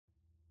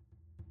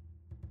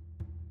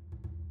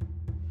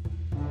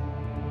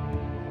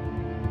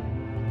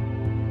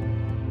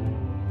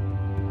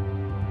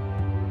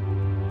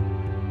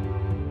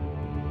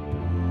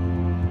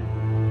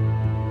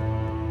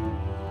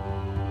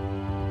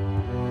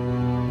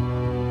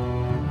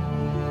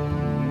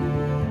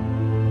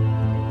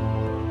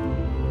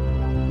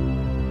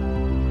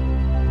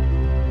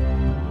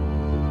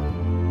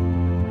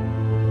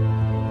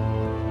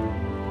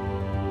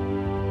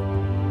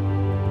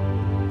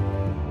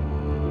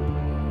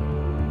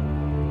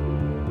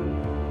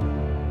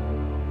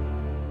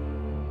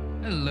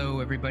Hello,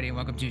 everybody, and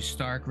welcome to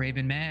Stark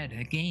Raven Mad,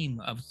 a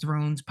Game of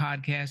Thrones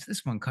podcast.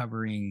 This one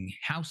covering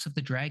House of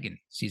the Dragon,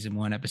 Season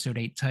 1, Episode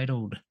 8,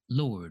 titled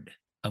Lord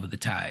of the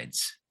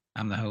Tides.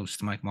 I'm the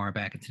host, Mike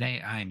Marbach, and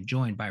today I'm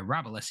joined by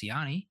Rob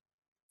Alessiani.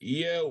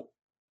 Yo.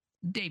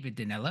 David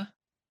Danella.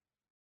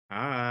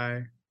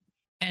 Hi.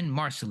 And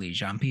Marcely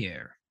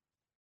Jean-Pierre.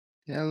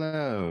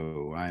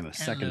 Hello, I'm a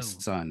second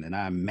son, and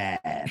I'm mad.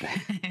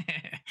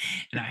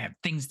 And I have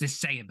things to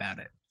say about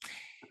it.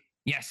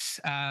 Yes,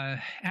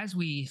 as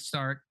we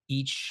start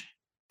each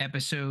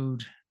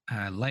episode,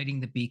 lighting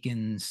the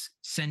beacons,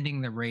 sending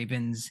the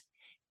ravens,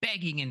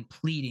 begging and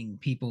pleading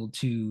people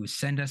to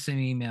send us some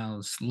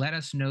emails, let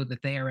us know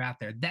that they are out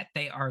there, that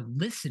they are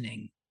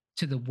listening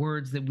to the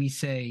words that we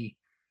say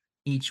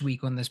each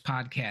week on this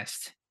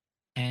podcast.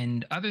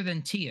 And other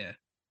than Tia,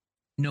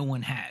 no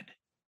one had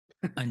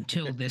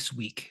until this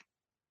week.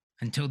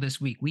 Until this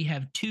week, we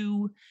have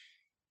 2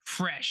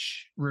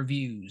 fresh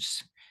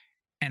reviews,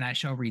 and I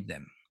shall read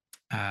them.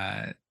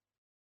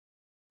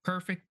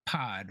 Perfect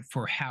pod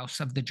for House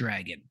of the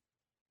Dragon.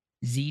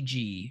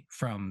 ZG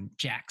from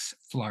Jax,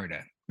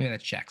 Florida. Maybe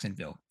that's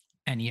Jacksonville.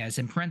 And he has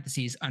in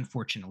parentheses,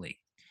 unfortunately.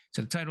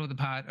 So the title of the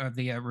pod of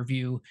the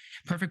review,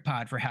 Perfect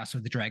Pod for House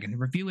of the Dragon. The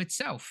review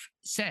itself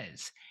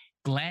says,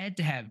 glad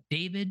to have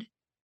David,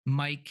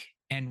 Mike,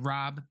 and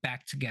Rob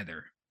back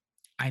together.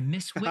 I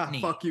miss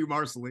Whitney. Fuck you,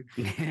 Marcely.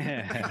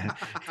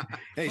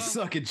 Hey,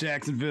 suck it,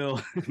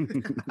 Jacksonville.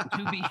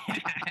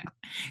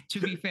 To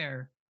be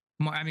fair,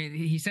 I mean,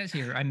 he says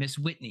here, I miss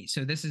Whitney.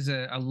 So this is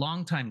a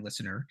longtime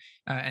listener.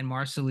 And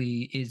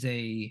Marcely is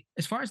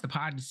as far as the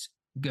pods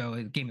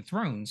go, Game of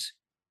Thrones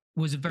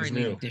was a very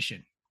late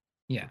addition.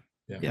 Yeah.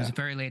 It was a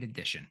very late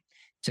addition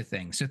to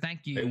things. So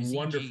thank you. A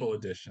wonderful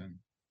addition.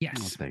 Yes.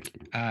 Oh, thank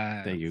you.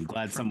 Thank you. I'm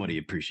glad somebody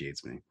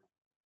appreciates me.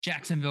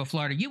 Jacksonville,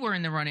 Florida. You were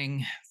in the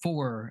running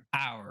for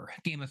our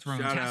Game of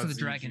Thrones, House of the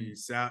Dragon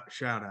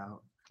shout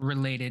out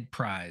related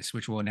prize,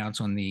 which we'll announce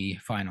on the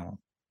final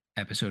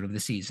episode of the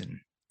season.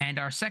 And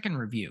our second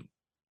review,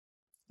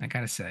 I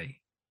gotta say,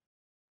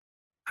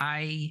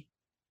 I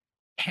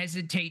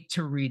hesitate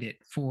to read it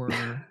for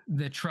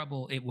the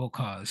trouble it will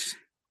cause.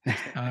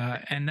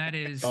 And that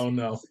is, oh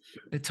no,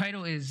 the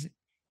title is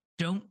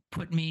Don't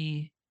Put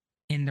Me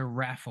in the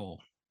Raffle.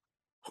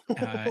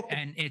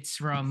 And it's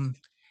from,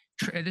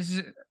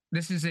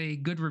 this is a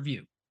good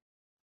review,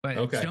 but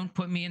it's Don't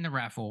Put Me in the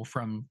Raffle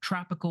from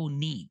Tropical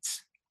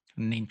Needs,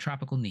 named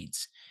Tropical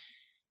Needs.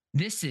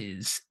 This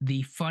is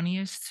the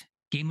funniest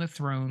Game of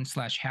Thrones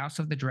 / House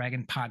of the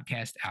Dragon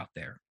podcast out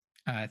there.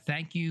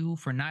 Thank you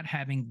for not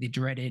having the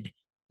dreaded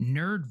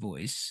nerd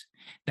voice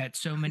that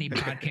so many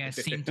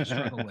podcasts seem to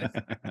struggle with.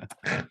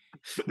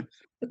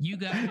 You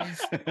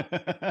guys,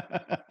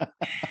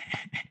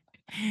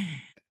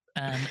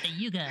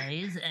 you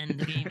guys and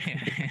the game,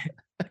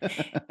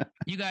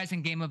 you guys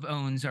and Game of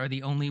Owns are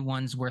the only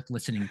ones worth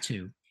listening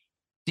to.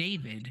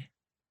 David,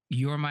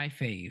 you're my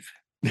fave.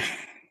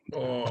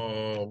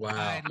 Oh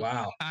wow!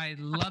 Wow! I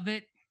love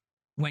it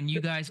when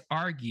you guys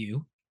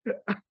argue.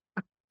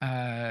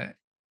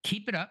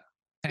 Keep it up! !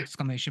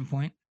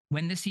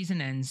 When the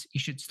season ends, you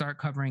should start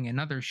covering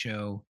another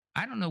show.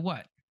 I don't know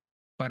what,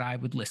 but I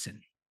would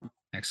listen! !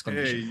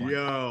 Hey,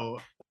 yo.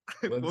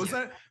 What was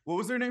that? What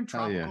was their name?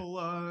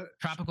 Tropical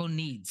Tropical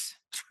Needs.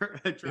 Their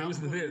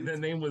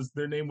name was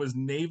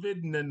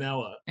Navid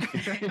Nanella.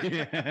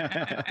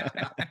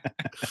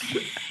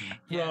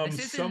 From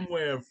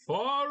somewhere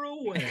far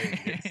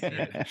away.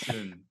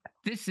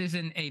 This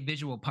isn't a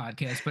visual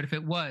podcast, but if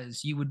it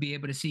was, you would be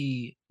able to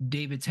see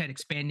David's head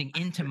expanding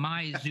into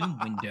my Zoom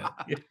window.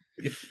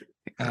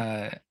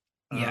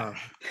 Yeah.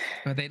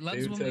 But they love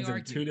when we argue.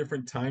 In 2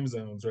 different time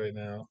zones right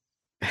now.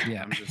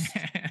 Yeah.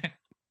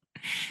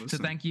 So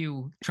thank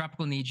you,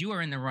 Tropical Needs. You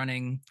are in the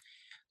running.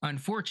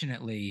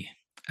 Unfortunately,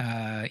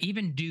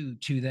 even due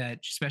to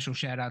that special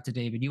shout out to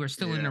David, you are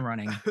still in the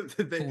running.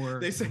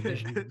 they say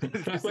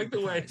I like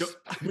the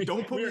way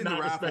don't put me in the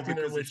raffle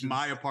because it's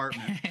my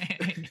apartment.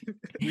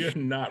 We are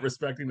not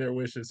respecting their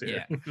wishes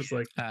here. Yeah. Just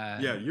like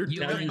you're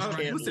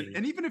listen,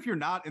 and even if you're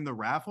not in the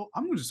raffle,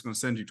 I'm just going to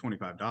send you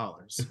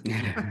 $25.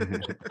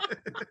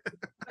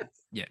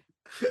 Yeah.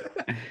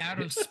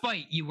 Out of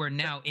spite, you are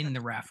now in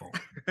the raffle.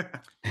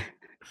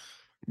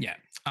 Yeah.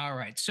 All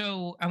right.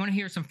 So I want to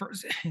hear some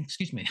first.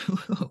 Excuse me.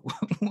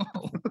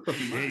 Whoa.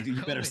 Hey,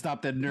 you better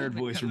stop that nerd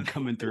voice from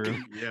coming through.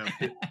 Yeah.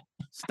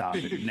 Stop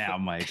it now,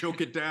 Mike. Choke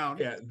it down.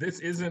 Yeah. This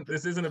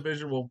isn't a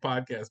visual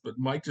podcast, but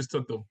Mike just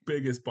took the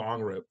biggest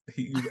bong rip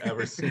you've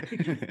ever seen.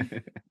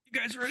 You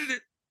guys ready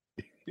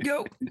to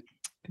go?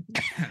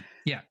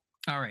 Yeah.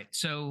 All right.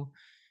 So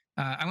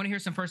I want to hear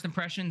some first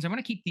impressions. I want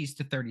to keep these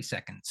to 30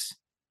 seconds.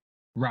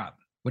 Rob,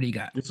 what do you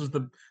got? This was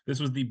the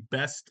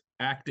best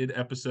acted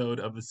episode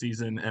of the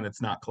season, and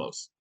it's not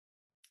close.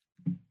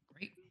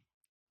 Great.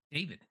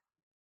 David.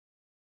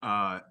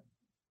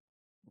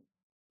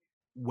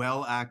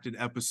 Well acted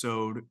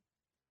episode,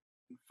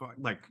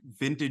 like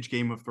vintage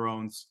Game of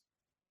Thrones,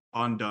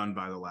 undone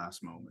by the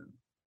last moment.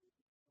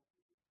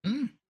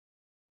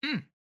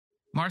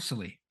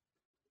 Marcely.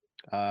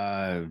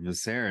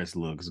 Viserys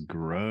looks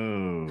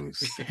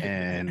gross.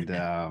 And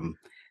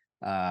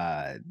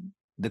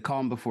the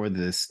calm before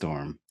this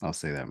storm, I'll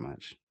say that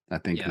much. I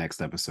think Yeah.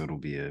 next episode will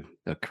be a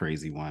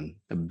crazy one.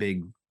 A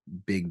big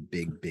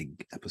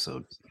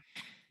episode.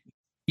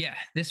 Yeah,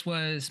 this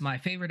was my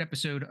favorite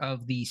episode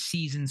of the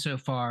season so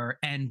far,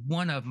 and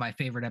one of my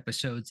favorite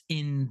episodes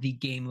in the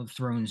Game of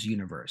Thrones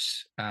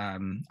universe.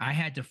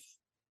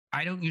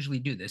 I don't usually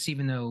do this,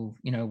 even though,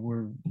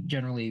 we're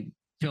generally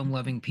film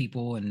loving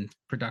people and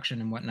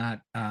production and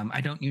whatnot. I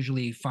don't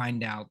usually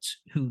find out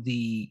who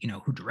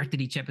who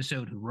directed each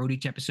episode, who wrote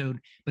each episode,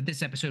 but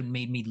this episode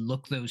made me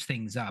look those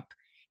things up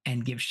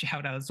and give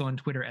shout outs on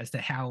Twitter as to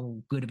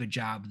how good of a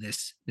job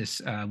this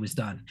was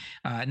done.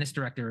 And this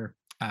director,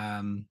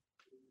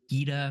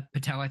 Geeta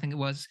Patel, I think it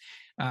was,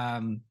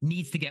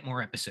 needs to get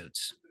more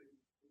episodes.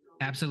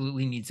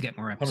 Absolutely needs to get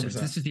more episodes. 100%.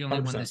 This is the only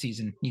one 100%. this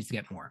season, needs to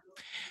get more.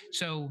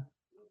 So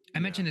I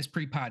mentioned this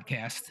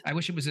pre-podcast. I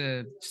wish it was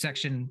a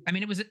section. I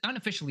mean, it was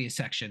unofficially a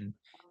section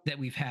that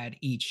we've had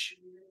each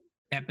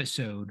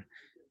episode,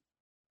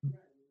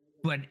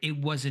 but it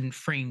wasn't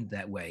framed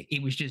that way.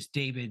 It was just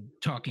David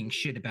talking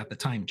shit about the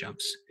time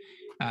jumps.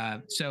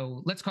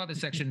 So let's call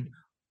this section,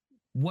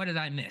 What Did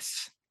I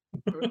Miss?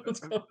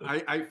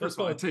 I first of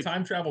all, I take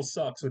Time Travel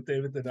Sucks with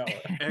David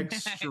Danella.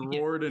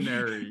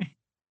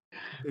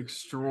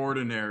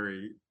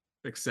 extraordinary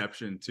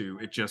exception to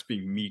it just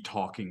being me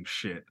talking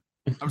shit.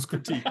 I was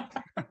critiquing.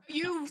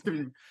 You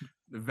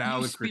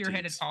valid spearheaded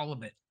critiques. all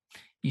of it.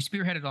 You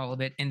spearheaded all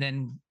of it, and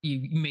then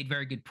you made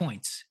very good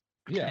points.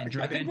 Yeah,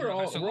 And I think we're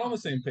drove us on along. the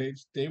same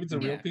page. David's a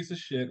real Yeah. piece of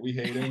shit. We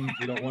hate him.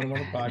 We don't want him on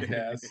the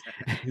podcast.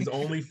 His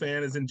only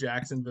fan is in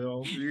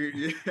Jacksonville.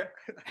 Yeah.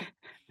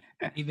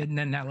 David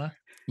Nanella.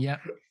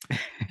 Yep.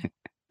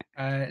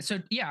 So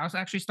yeah, I'll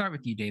actually start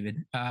with you, David,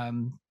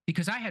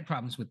 because I had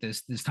problems with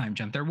this time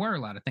jump. There were a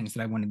lot of things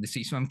that I wanted to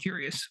see, so I'm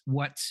curious.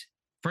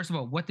 First of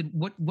all, what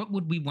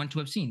would we want to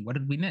have seen? What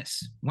did we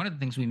miss? One of the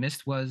things we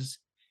missed was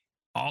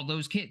all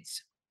those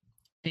kids.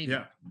 David,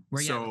 Yeah.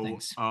 where you at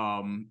with So,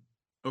 things?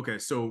 okay.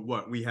 So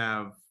what we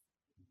have?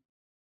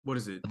 What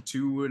is it?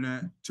 Two and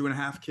a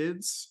half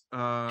kids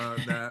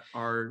that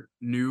are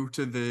new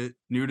to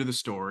the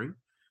story.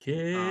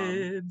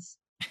 Kids.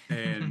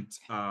 And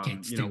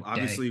Kids you know, today.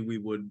 obviously we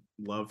would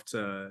love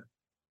to,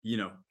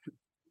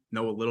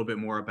 know a little bit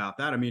more about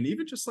that. I mean,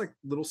 even just like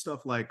little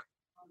stuff like,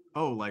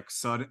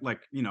 sudden,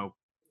 like,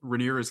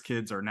 Rhaenyra's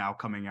kids are now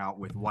coming out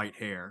with white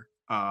hair.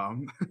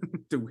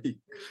 Do we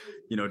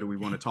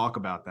want to talk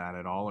about that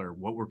at all, or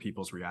what were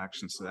people's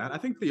reactions to that? I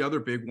think the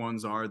other big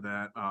ones are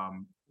that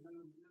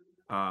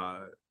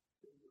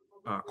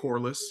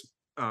Corlys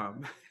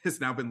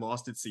has now been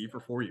lost at sea for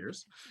 4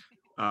 years.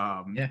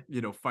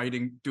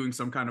 Fighting, doing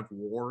some kind of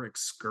war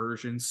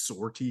excursion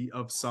sortie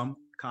of some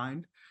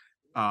kind.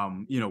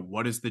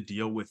 What is the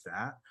deal with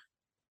that?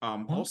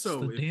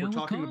 Also, if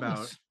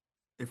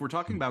we're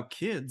talking about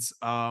kids,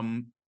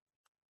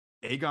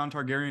 Aegon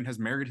Targaryen has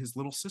married his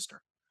little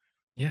sister.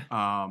 Yeah.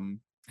 And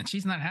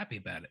she's not happy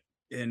about it.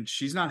 And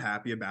she's not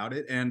happy about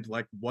it. And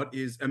like,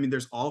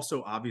 there's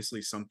also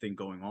obviously something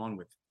going on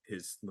with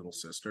his little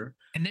sister.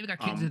 And they've got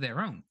kids of their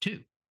own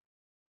too.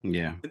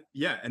 Yeah.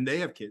 Yeah, and they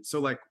have kids.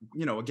 So like,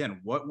 again,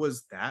 what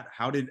was that?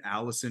 How did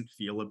Alicent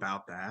feel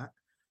about that?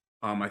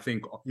 I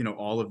think,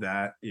 all of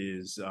that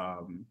is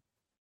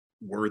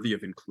worthy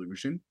of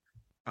inclusion.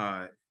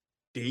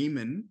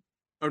 Aemon,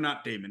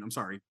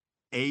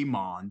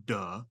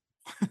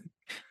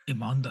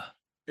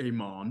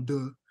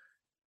 Aemond.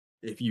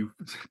 If you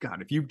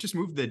just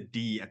move the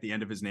D at the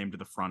end of his name to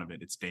the front of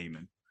it, it's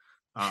Daemon.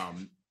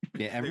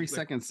 Yeah, every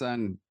second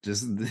son,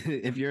 just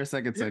if you're a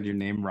second son, your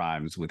name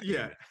rhymes with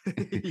Daemon.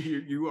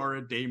 you are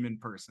a Daemon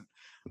person.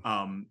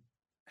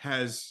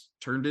 Has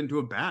turned into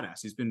a badass.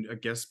 He's been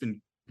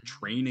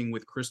training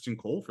with Kristen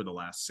Cole for the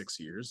last 6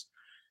 years,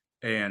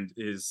 and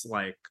is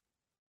like,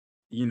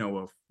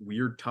 a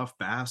weird, tough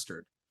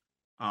bastard.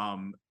 All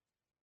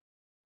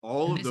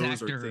And of this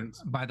those actor, are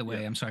things. by the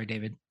way, I'm sorry,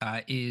 David,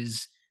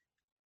 is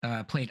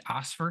played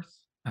Osferth,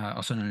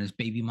 also known as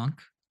Baby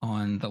Monk,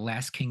 on The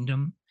Last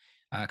Kingdom.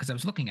 Because I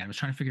was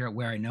trying to figure out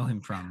where I know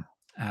him from.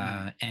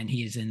 And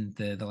he is in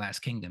the Last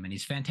Kingdom, and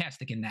he's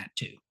fantastic in that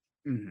too.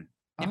 Mm-hmm.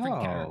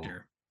 Different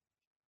character.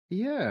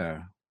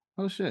 Yeah.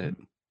 Oh shit.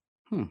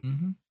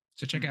 Mm-hmm.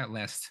 So check out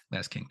Last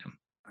Kingdom.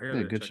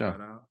 Yeah, good show.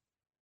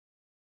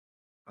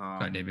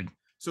 Sorry, David.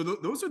 So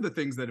those are the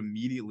things that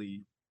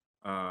immediately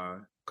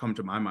come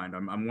to my mind.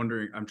 I'm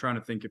wondering. I'm trying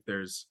to think if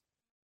there's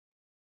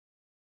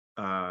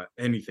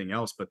anything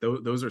else, but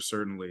those are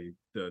certainly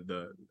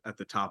the at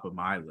the top of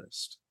my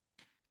list.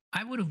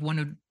 I would have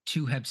wanted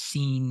to have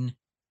seen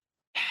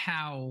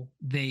how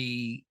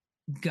they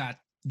got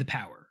the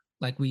power.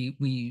 Like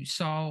we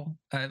saw,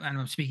 and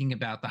I'm speaking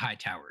about the High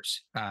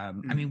Towers. I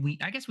mean,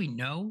 I guess we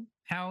know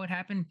how it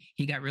happened.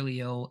 He got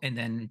really ill, and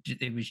then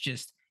it was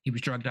just he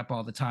was drugged up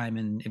all the time,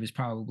 and it was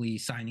probably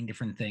signing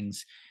different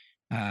things.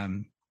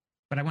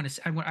 But I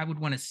would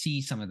want to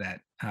see some of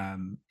that,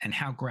 and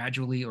how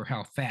gradually or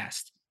how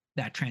fast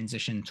that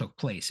transition took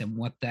place, and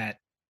what that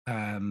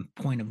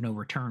point of no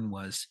return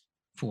was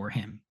for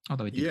him,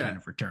 although he did Yeah. kind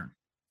of return.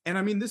 And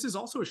I mean, this is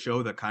also a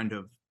show that kind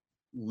of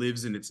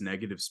lives in its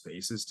negative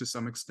spaces to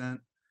some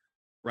extent,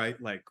 right?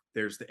 Like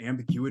there's the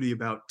ambiguity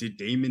about, did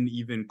Daemon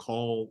even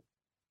call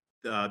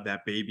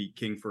that baby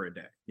king for a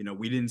day? You know,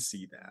 we didn't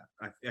see that.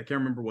 I can't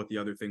remember what the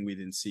other thing we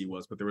didn't see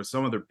was, but there was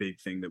some other big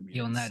thing that we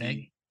Stealing didn't that see.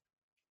 egg.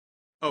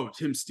 Oh,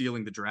 him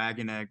stealing the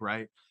dragon egg,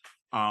 right?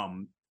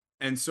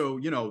 And so,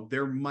 you know,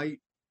 there might,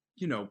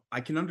 you know, I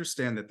can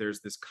understand that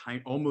there's this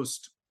kind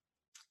almost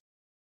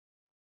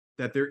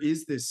that there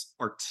is this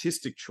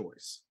artistic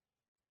choice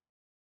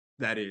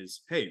that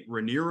is, hey,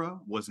 Rhaenyra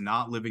was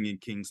not living in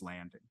King's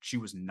Landing. She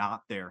was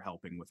not there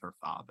helping with her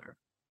father.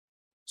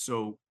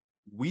 So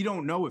we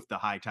don't know if the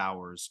High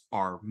Towers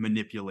are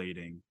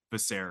manipulating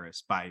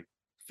Viserys by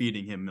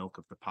feeding him milk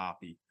of the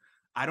poppy.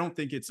 I don't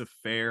think it's a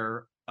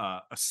fair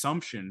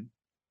assumption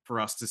for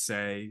us to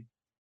say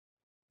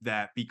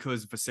that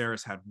because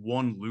Viserys had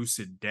one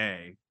lucid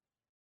day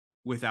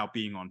without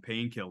being on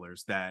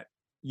painkillers, that,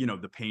 you know,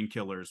 the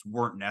painkillers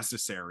weren't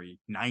necessary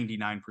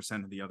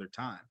 99% of the other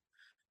time.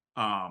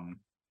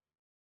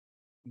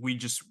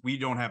 We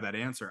don't have that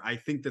answer. I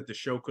think that the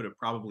show could have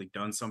probably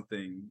done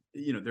something,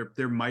 you know,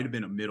 there might have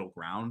been a middle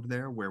ground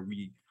there where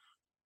we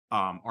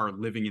are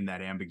living in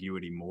that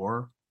ambiguity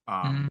more.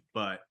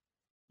 But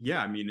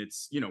yeah, I mean,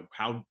 it's, you know,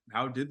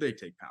 how did they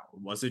take power?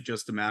 Was it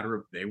just a matter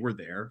of they were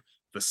there,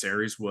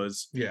 Viserys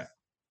was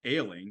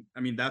ailing? I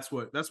mean, that's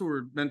what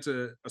we're meant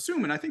to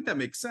assume, and I think that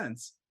makes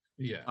sense.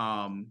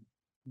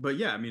 But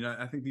yeah, I mean,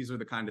 I think these are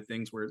the kind of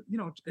things where, you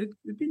know,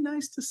 it'd be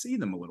nice to see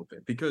them a little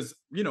bit, because,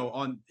 you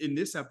know, in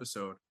this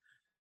episode,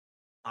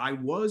 I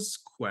was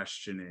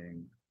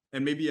questioning,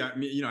 and maybe I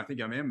mean, you know, I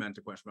think I may have meant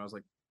to question, but I was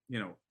like, you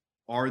know,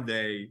 are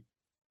they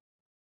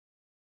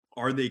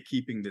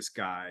keeping this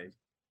guy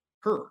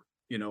hurt?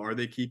 You know, are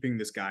they keeping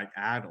this guy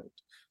addled,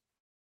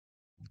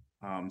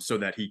 so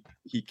that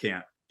he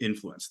can't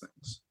influence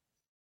things?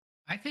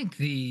 I think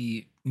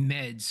the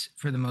meds,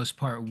 for the most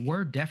part,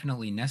 were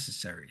definitely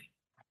necessary.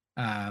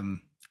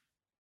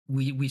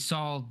 We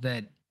saw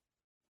that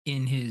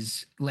in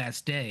his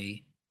last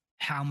day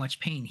how much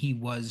pain he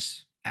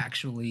was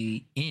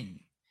actually in.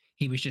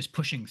 He was just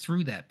pushing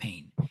through that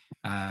pain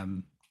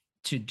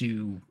to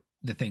do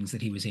the things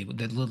that he was able,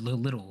 the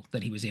little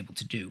that he was able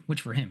to do,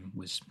 which for him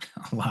was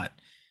a lot.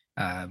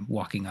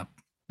 Walking up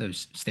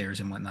those stairs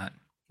and whatnot,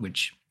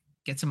 which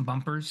get some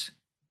bumpers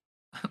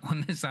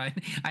on the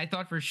side. I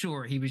thought for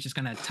sure he was just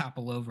gonna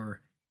topple over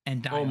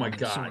and die. Oh my on those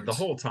God, swords. the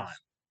whole time.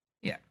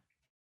 Yeah.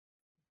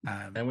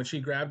 And when she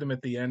grabbed him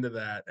at the end of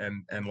that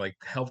and like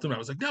helped him, I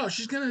was like, no,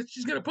 she's gonna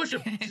push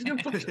him. She's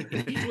gonna push him.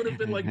 It would have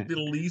been like the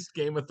least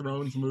Game of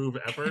Thrones move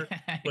ever.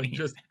 Like,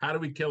 just how do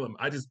we kill him?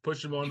 I just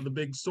push him onto the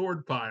big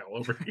sword pile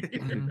over here.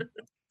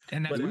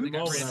 And that's But when in we the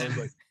got moment, I was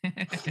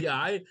like,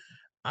 yeah,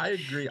 I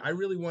agree. I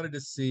really wanted to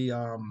see.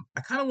 I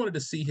kind of wanted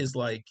to see his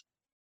like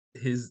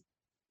his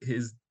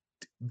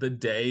the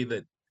day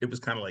that it was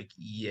kind of like,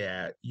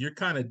 yeah, you're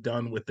kind of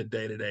done with the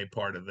day-to-day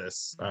part of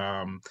this.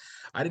 I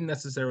didn't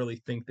necessarily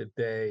think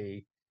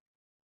that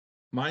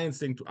my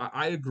instinct,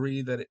 I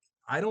agree that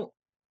I don't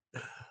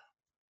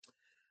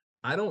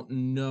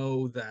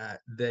know that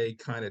they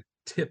kind of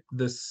tipped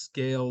the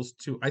scales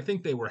to, I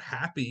think they were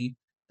happy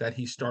that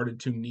he started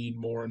to need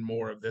more and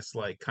more of this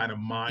like kind of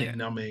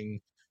mind-numbing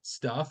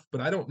stuff,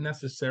 but I don't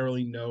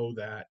necessarily know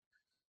that.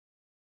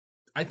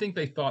 I think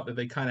they thought that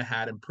they kind of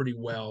had him pretty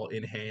well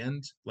in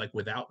hand, like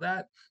without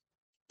that.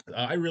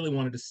 I really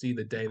wanted to see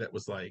the day that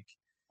was like,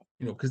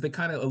 you know, because they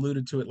kind of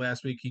alluded to it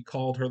last week. He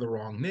called her the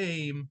wrong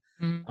name.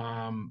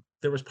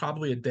 There was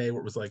probably a day where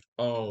it was like,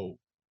 oh,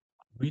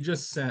 we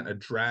just sent a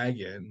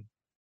dragon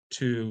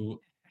to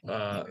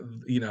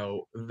you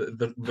know,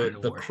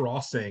 the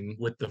crossing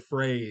with the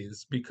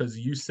phrase because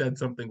you said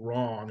something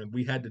wrong and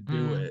we had to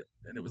do it.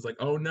 And it was like,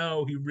 oh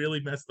no, he really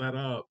messed that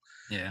up.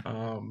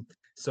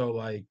 So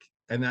like,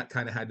 and that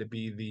kind of had to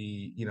be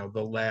the, you know,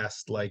 the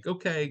last like,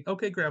 okay,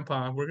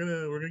 grandpa, we're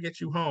gonna get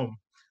you home.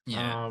 You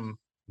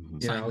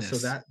know,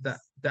 so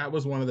that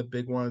was one of the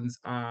big ones.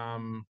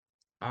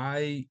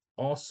 I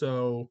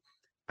also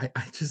I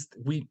just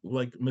we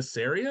like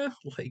Masseria,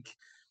 like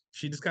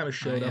she just kind of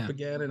showed up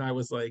again, and I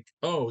was like,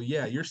 oh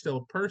yeah, you're still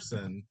a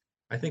person.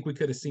 I think we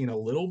could have seen a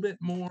little bit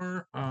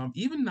more,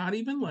 even not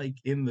even like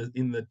in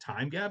the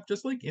time gap,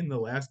 just like in the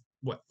last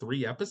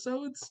 3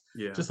 episodes,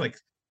 just like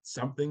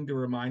something to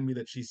remind me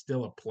that she's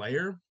still a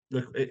player.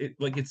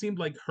 Like it seemed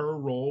like her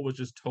role was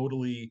just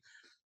totally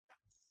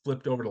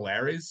flipped over to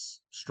Larry's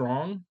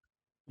Strong.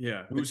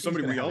 Yeah, who's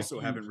somebody we also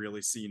haven't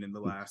really seen in the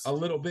last a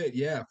little bit,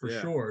 for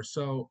sure.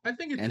 So I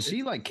think and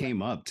she like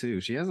came up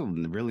too. She has a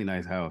really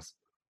nice house.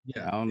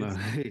 Yeah, I don't know.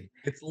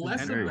 It's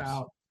less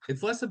about.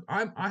 It's less of.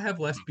 I have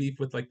less beef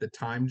with like the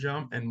time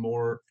jump and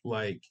more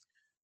like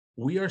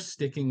we are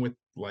sticking with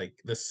like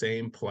the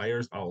same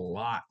players a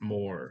lot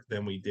more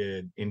than we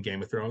did in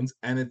Game of Thrones,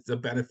 and it's a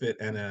benefit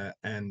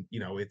and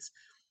you know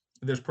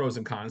there's pros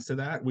and cons to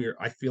that.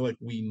 I feel like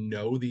we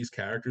know these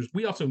characters.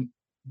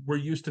 We're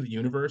used to the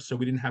universe, so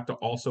we didn't have to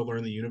also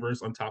learn the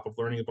universe on top of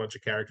learning a bunch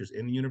of characters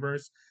in the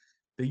universe.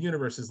 the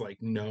universe is like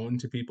known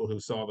to people who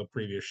saw the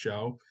previous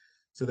show,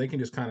 so they can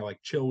just kind of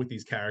like chill with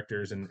these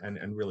characters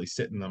and really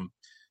sit in them.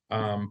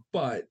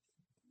 But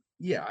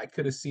yeah, I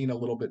could have seen a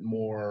little bit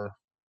more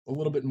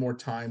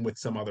time with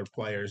some other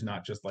players,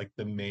 not just like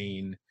the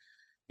main,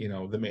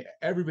 the main.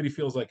 Everybody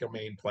feels like a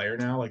main player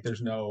now. Like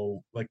there's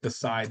no, like, the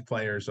side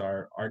players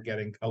are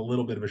getting a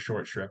little bit of a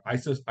short shrift.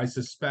 I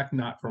suspect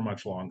not for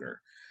much longer,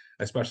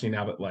 especially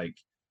now that, like,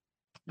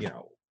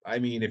 I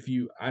mean,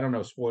 I don't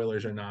know,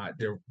 spoilers or not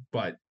there,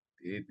 but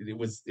it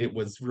was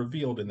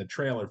revealed in the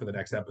trailer for the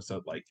next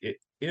episode, like,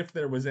 if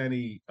there was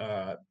any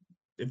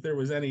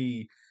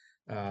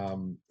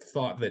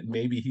thought that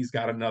maybe he's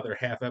got another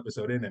half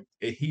episode in him,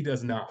 he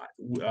does not.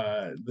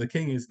 The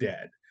king is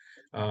dead.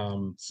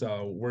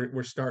 So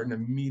we're starting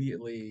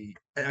immediately.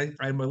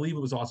 I believe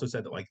it was also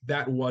said that, like,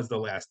 that was the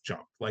last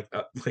jump. Like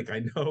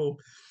I know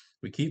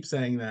we keep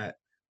saying that,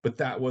 but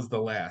that was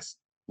the last,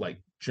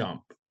 like,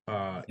 jump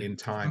in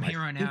time. From here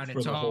on out,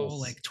 it's all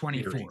like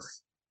 24.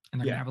 Series. And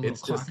they're gonna have a little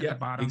clock at the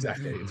bottom.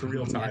 Exactly. It's a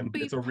real time.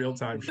 It's a real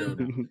time show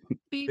now.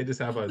 They just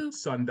have a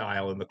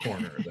sundial in the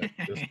corner that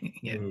just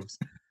moves.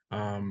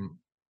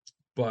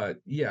 But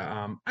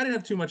yeah, I didn't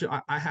have too much.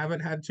 I haven't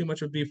had too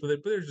much of beef with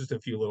it, but there's just a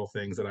few little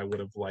things that I would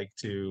have liked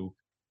to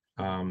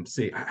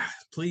see.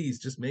 Please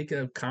just make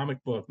a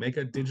comic book, make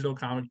a digital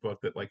comic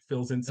book that, like,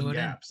 fills in some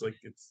gaps. Like,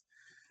 it's,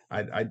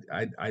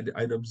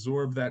 I'd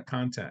absorb that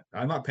content.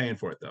 I'm not paying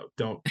for it though.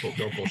 Don't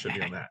bullshit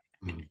me on that.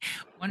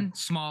 One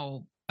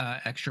small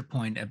extra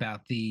point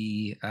about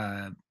the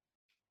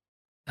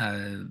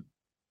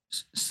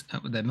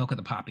milk of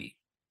the poppy,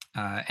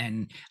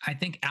 and I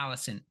think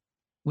Allison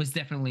was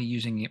definitely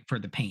using it for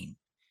the pain,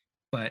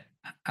 but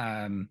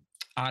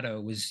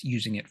Otto was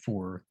using it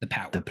for the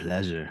power, the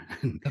pleasure,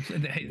 the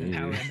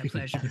power and the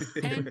pleasure,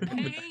 and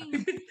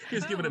pain.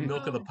 He's giving him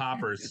milk of the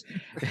poppers.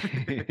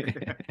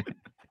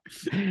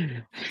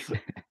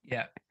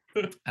 Yeah.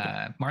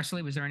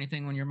 Marcelly, was there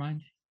anything on your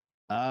mind?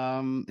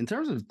 In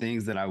terms of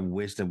things that I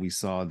wish that we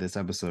saw this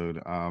episode,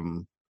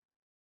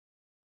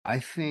 I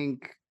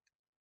think,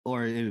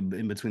 or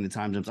in between the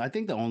time jumps, I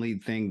think the only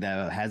thing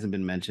that hasn't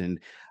been mentioned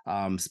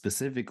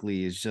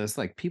specifically is just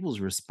like people's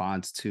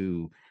response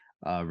to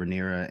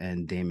Rhaenyra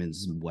and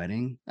Daemon's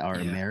wedding or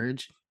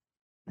marriage,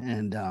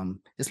 and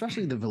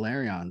especially the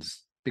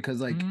Valerians,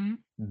 because, like,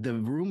 the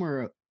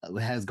rumor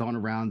has gone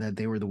around that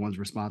they were the ones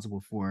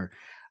responsible for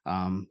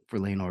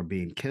Laenor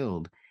being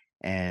killed,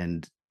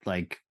 and,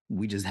 like,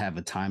 we just have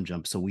a time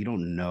jump, so we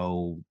don't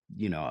know.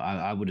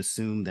 I would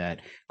assume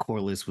that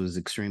Corlys was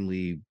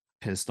extremely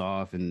pissed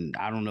off, and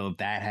I don't know if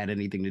that had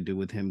anything to do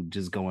with him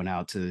just going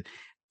out to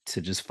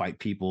just fight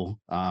people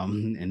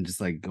and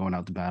just, like, going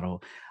out to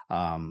battle.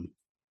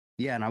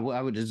 Yeah, and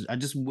I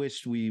just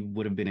wished we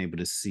would have been able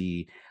to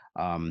see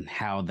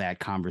how that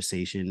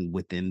conversation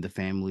within the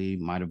family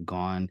might have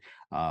gone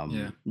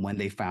when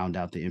they found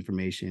out the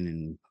information,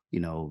 and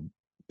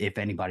if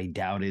anybody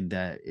doubted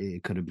that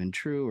it could have been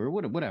true or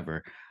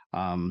whatever.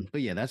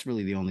 But yeah, that's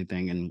really the only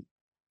thing. And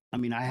I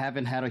mean, I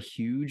haven't had a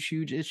huge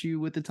issue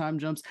with the time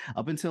jumps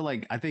up until,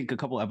 like, I think a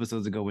couple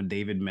episodes ago when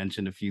David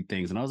mentioned a few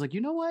things, and I was like,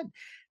 you know what?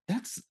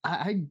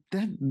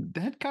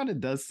 That kind of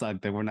does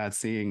suck that we're not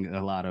seeing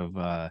a lot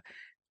of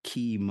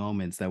key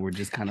moments that we're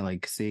just kind of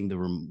like seeing the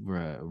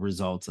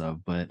results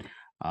of. But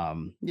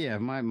yeah,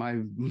 my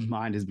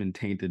mind has been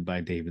tainted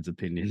by David's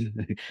opinion.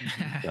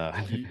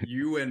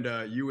 You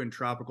and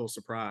Tropical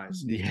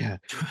Surprise. Yeah.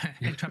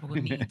 Tropical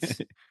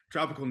Needs.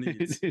 Tropical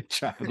Needs.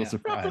 Tropical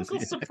Surprise. Tropical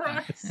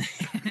Surprise.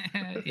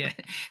 Yeah,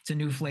 it's a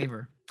new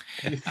flavor.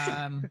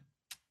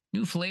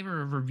 New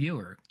flavor of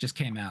reviewer just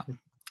came out.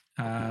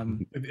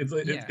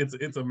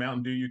 It's a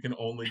Mountain Dew you can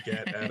only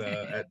get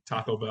at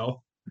Taco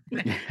Bell.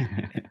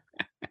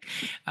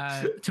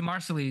 To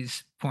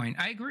Marcelly's point,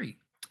 I agree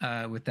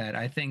with that.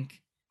 I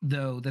think,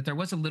 though, that there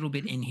was a little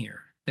bit in here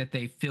that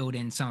they filled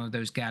in some of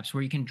those gaps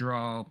where you can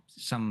draw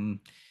some,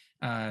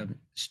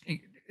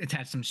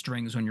 attach some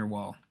strings on your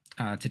wall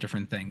to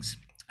different things.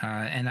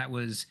 And that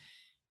was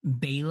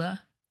Baela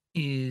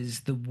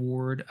is the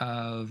ward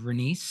of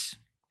Rhaenys.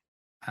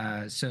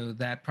 So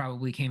that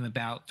probably came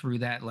about through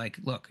that. Like,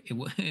 look,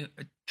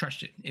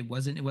 trust it. It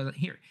wasn't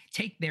here.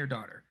 Take their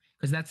daughter,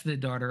 because that's the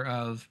daughter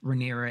of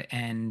Rhaenyra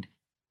and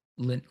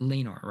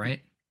Laenor,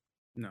 right?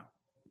 No,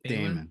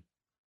 Daemon.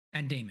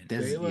 And Daemon.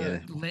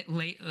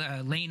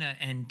 Laena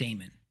and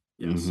Daemon.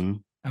 Yes.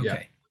 Mm-hmm.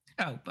 Okay.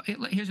 Yeah. Oh, but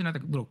here's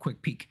another little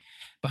quick peek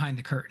behind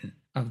the curtain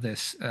of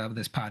this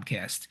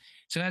podcast.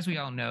 So, as we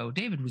all know,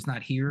 David was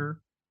not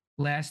here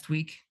last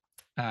week,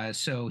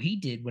 so he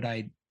did what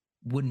I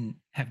wouldn't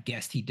have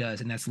guessed he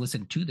does, and that's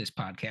listen to this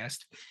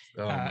podcast.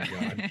 Oh my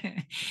God.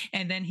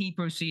 And then he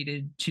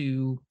proceeded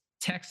to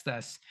text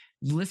us,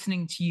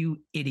 listening to you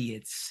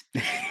idiots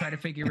try to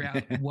figure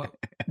out what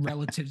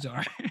relatives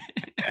are.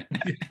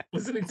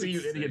 Listening to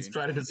you idiots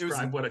try to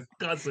describe what a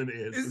cousin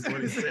is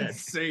what he said.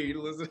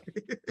 Insane. Listen.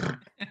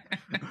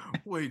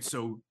 Wait,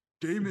 so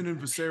Daemon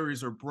and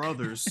Viserys are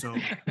brothers, so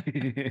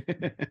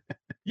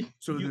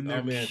then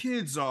their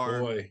kids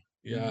are. Boy,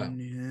 yeah.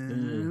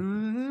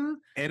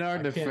 In our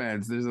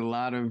defense, there's a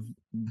lot of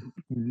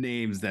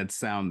names that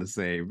sound the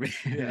same.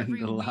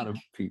 And a lot of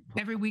people.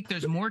 Every week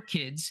there's more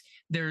kids.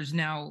 There's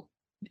now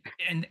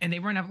and they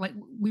run out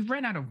we've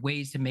run out of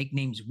ways to make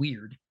names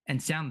weird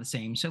and sound the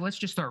same. So let's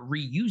just start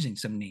reusing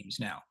some names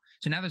now.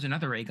 So now there's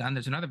another Aegon,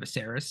 there's another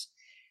Viserys.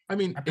 I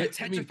mean,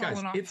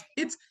 guys,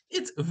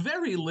 it's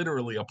very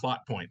literally a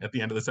plot point at the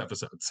end of this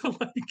episode. So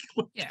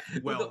yeah.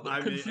 Well, the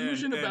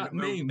confusion about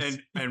names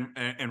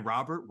and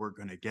Robert, we're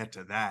gonna get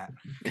to that.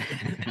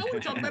 I want to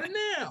talk about it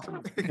now.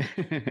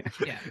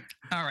 Yeah.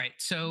 All right.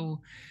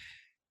 So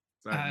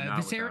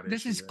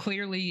this is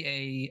clearly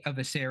a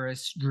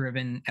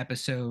Viserys-driven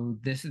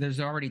episode. There's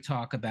already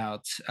talk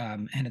about,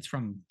 and it's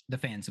from the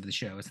fans of the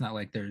show. It's not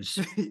like there's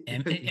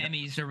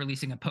Emmys are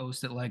releasing a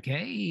post that like,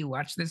 hey,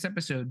 watch this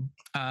episode.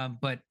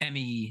 But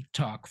Emmy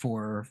talk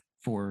for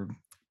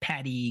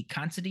Paddy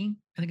Considine,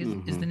 I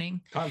think is the name.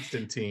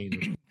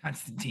 Constantine,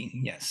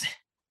 yes.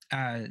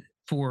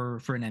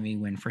 For an Emmy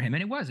win for him,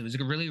 and it was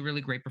a really,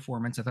 really great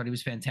performance. I thought he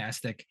was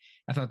fantastic.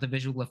 I thought the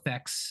visual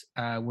effects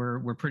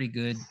were pretty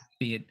good,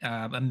 be it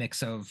a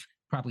mix of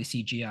probably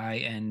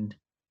CGI and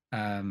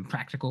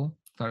practical.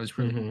 Thought it was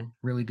really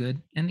really good,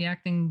 and the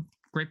acting,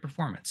 great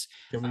performance.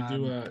 Can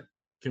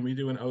we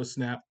do an oh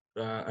snap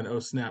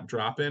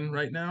drop in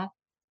right now?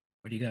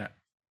 What do you got?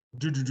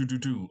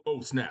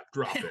 Oh snap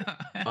drop in.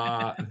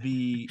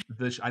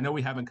 I know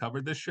we haven't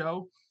covered this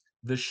show.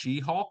 The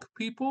She-Hulk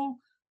people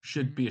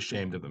should be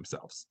ashamed of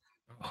themselves,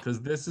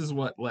 because this is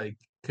what like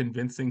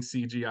convincing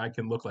CGI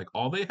can look like.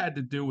 All they had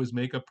to do was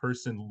make a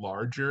person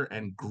larger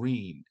and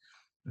green.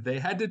 They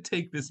had to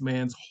take this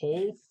man's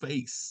whole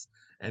face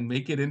and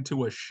make it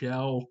into a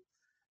shell.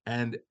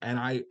 And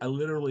I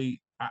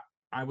literally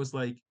I was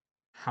like,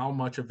 how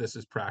much of this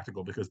is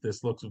practical? Because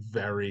this looks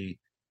very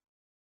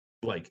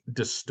like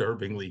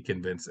disturbingly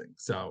convincing.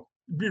 So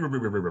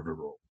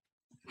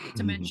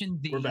to mention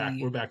we're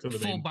back to the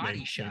full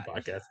body shot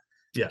podcast.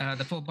 Yeah,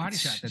 the full body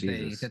shot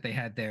that they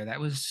had there. That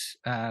was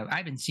I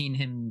haven't seen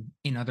him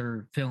in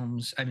other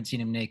films. I haven't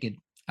seen him naked,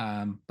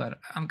 but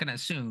I'm gonna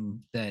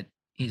assume that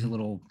he's a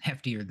little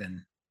heftier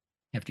than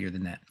that.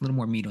 A little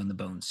more meat on the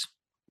bones.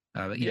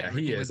 Yeah,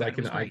 he is. I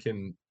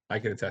can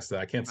attest to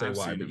that. I can't say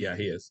why, but yeah,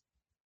 he is.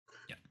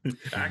 Yeah.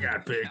 I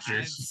got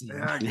pictures.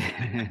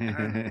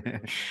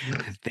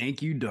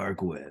 Thank you,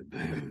 Dark Web.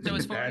 So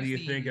how do you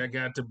think I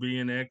got to be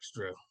an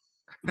extra?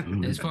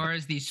 As far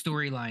as the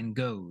storyline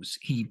goes,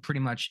 he pretty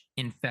much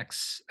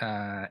infects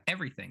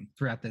everything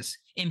throughout this.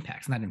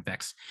 Impacts, not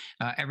infects,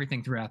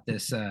 everything throughout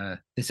this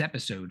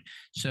episode.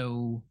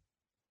 So,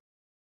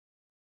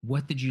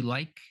 what did you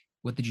like?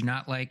 What did you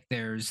not like?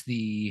 There's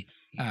the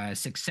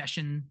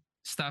succession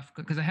stuff,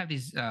 because I have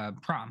these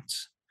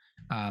prompts,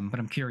 but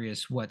I'm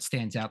curious what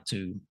stands out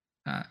to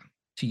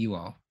you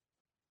all.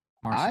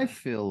 Marcel. I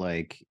feel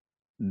like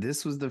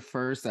this was the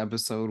first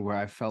episode where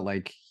I felt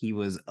like he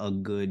was a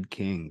good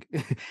king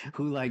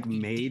who like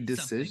made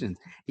decisions.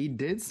 He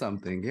did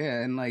something.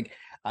 Yeah. And like,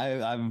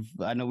 I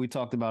know we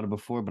talked about it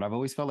before, but I've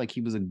always felt like he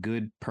was a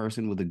good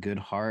person with a good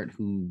heart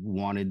who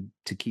wanted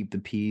to keep the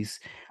peace.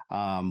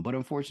 But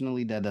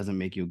unfortunately that doesn't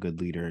make you a good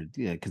leader.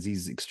 Yeah. Cause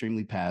he's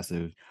extremely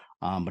passive.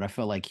 But I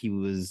felt like he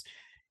was,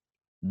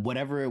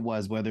 whatever it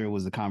was, whether it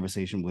was a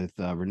conversation with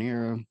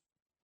Rhaenyra,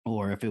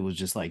 or if it was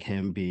just like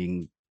him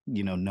being,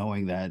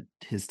 knowing that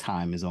his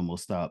time is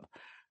almost up,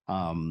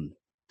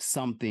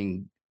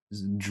 something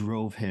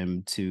drove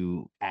him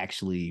to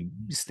actually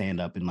stand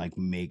up and like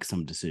make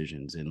some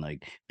decisions and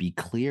like be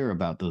clear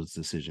about those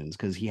decisions,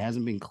 because he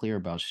hasn't been clear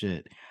about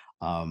shit.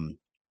 And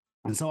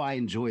so I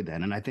enjoyed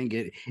that. And I think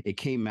it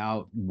came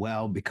out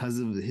well because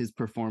of his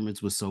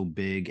performance was so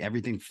big.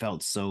 Everything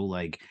felt so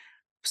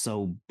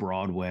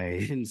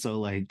Broadway and so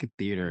like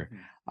theater.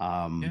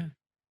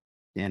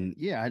 And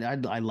yeah,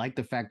 I like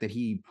the fact that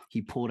he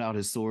pulled out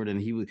his sword and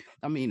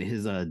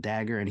his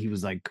dagger, and he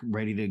was like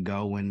ready to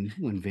go when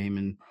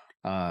Vaemond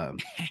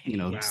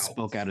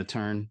spoke out of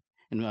turn,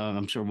 and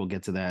I'm sure we'll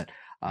get to that.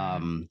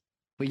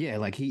 But yeah,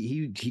 like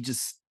he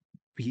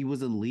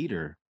was a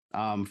leader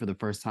for the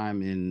first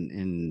time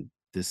in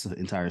this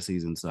entire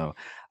season. So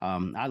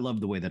I love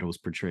the way that it was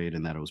portrayed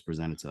and that it was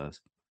presented to us.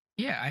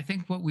 Yeah, I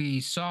think what we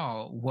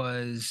saw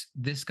was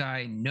this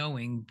guy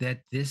knowing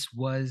that this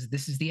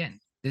is the end.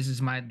 This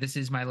is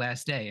my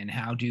last day, and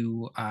how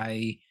do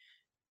I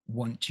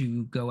want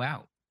to go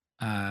out?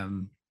 I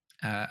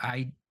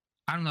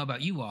don't know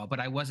about you all,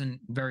 but I wasn't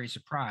very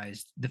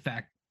surprised the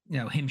fact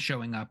him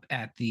showing up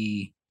at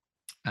the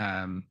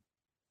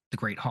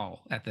Great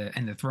Hall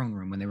in the throne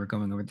room when they were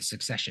going over the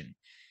succession.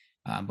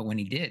 But when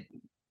he did, it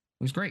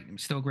was great. It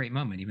was still a great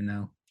moment, even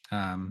though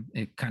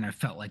it kind of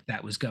felt like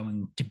that was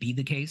going to be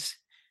the case.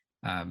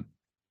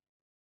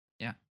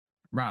 Yeah,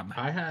 Rob.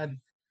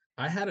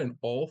 I had an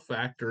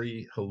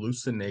olfactory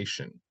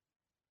hallucination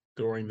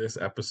during this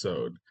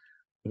episode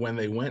when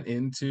they went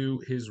into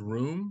his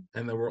room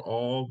and there were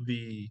all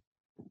the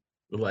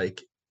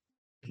like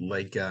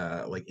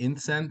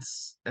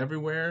incense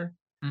everywhere,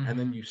 and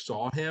then you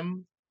saw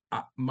him.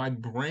 My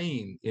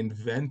brain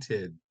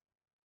invented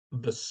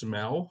the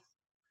smell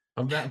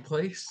of that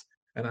place,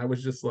 and I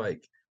was just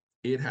like,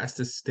 it has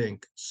to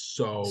stink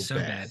so So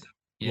bad, bad.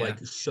 Yeah. like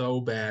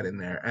so bad in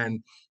there.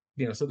 And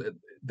so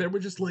there were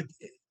just like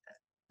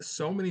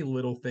so many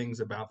little things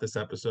about this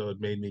episode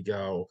made me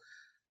go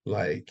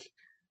like,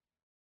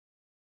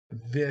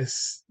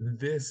 this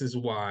is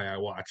why I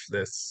watch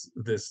this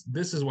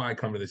is why I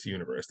come to this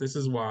universe. This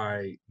is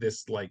why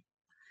this, like,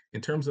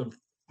 in terms of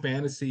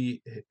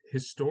fantasy,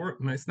 historic,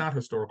 it's not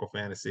historical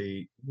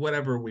fantasy,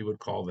 whatever we would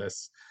call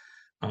this,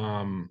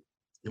 um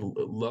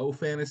low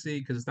fantasy,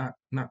 because it's not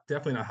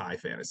definitely not high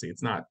fantasy.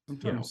 It's not,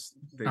 Sometimes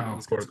Oh.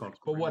 it's called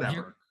but whatever.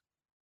 You're-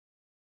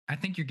 I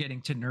think you're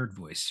getting to nerd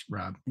voice,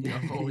 Rob.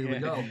 Oh, here we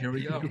go. Here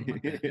we go.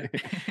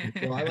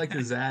 Well, I like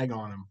to zag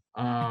on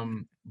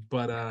him.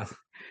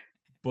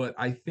 But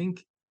I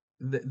think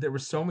there were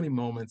so many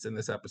moments in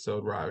this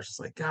episode where I was just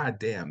like, God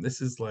damn,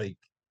 this is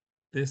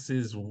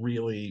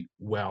really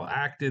well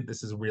acted.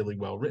 This is really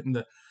well written.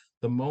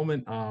 The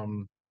moment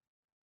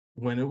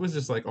when it was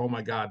just like, oh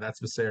my God,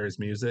 that's Viserys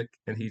music,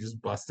 and he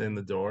just busts in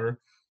the door,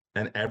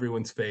 and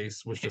everyone's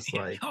face was just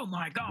like, Oh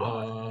my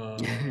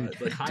God.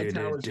 what? Like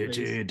Hightower's face.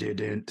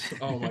 Didn't.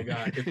 Oh my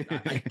God.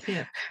 I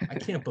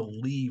can't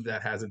believe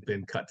that hasn't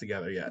been cut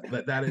together yet.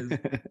 That is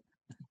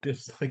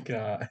just like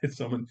if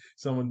someone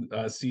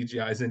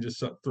CGI's in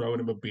just throwing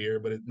him a beer,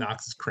 but it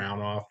knocks his crown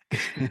off.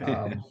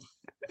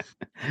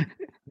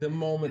 The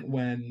moment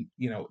when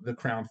the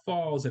crown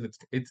falls, and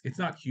it's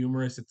not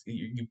humorous. It's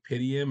you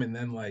pity him, and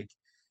then like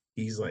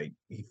he's like,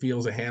 he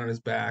feels a hand on his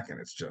back, and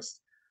it's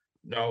just,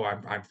 no,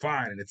 I'm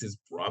fine, and it's his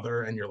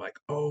brother, and you're like,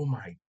 oh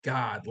my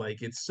God,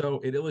 like it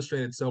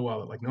illustrated so well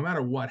that like no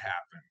matter what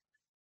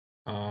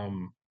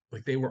happened,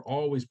 like they were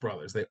always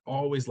brothers. They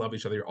always love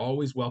each other. You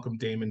always welcome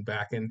Daemon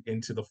back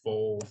into the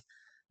fold,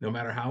 no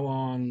matter how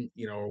long,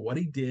 or what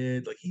he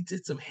did. Like he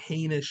did some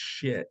heinous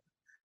shit,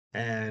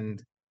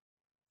 and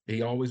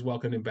he always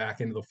welcomed him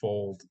back into the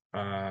fold.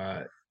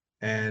 And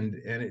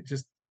it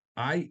just,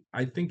 I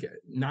think,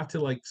 not to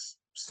like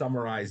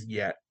summarize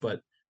yet,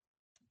 but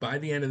by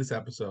the end of this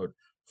episode,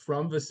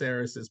 from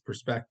Viserys's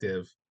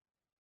perspective,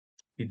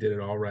 he did it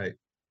all right.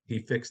 He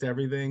fixed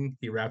everything.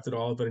 He wrapped it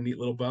all up in a neat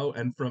little bow.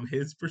 And from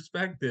his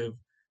perspective,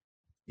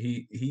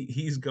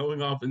 he's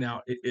going off. And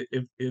now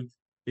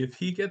if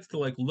he gets to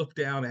like look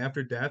down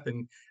after death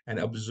and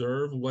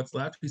observe what's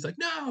left, he's like,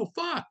 no,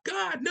 fuck,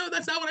 God, no,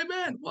 that's not what I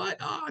meant. What?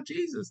 Oh,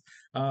 Jesus.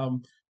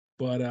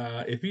 But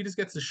if he just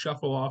gets to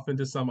shuffle off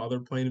into some other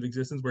plane of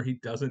existence where he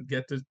doesn't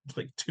get to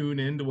like tune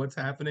into what's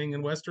happening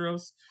in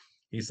Westeros,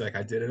 he's like,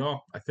 I did it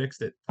all. I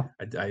fixed it.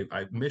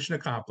 I mission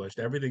accomplished.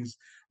 Everything's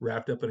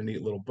wrapped up in a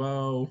neat little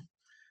bow.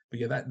 But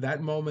yeah,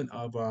 that moment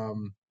of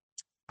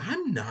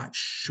I'm not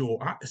sure.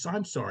 So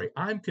I'm sorry.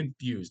 I'm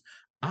confused.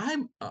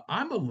 I'm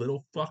a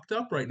little fucked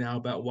up right now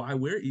about why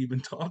we're even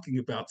talking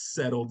about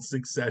settled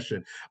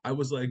succession. I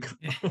was like,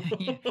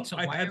 Yeah, so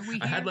why are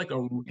we I had here? like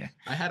a Yeah.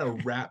 I had a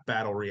rap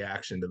battle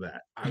reaction to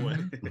that. I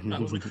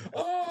was like,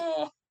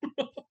 oh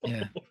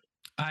Yeah.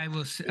 I will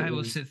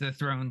was- sit the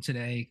throne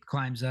today,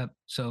 climbs up.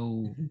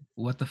 So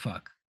what the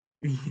fuck?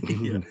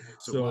 yeah.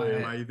 So why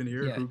am uh, I even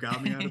here? Yeah. Who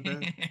got me out of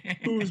bed?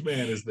 Whose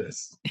man is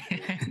this?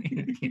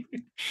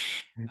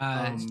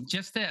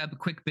 Just a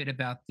quick bit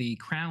about the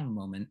crown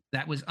moment.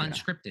 That was Yeah.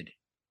 unscripted.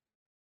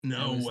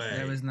 No way.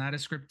 That was not a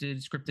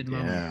scripted Yeah.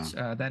 moment.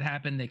 That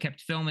happened. They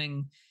kept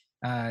filming,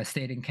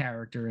 stayed in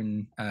character,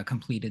 and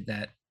completed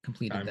that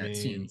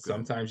scene.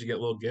 Sometimes you get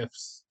little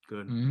gifts.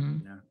 Good.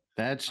 Mhm. Yeah.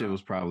 That shit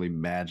was probably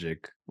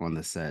magic on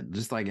the set.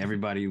 Just like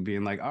everybody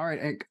being like, all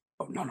right, Hank.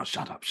 Oh, no,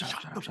 shut up. Just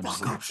let them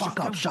fuck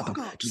up.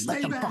 Just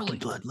let them fucking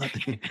blood.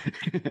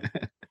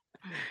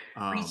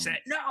 Reset.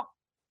 No.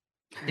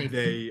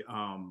 They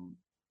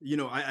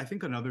I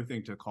think another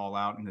thing to call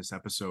out in this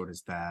episode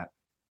is that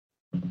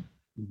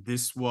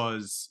this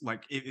was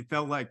like it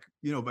felt like,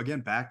 again,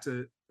 back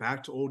to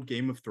old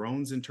Game of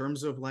Thrones in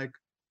terms of like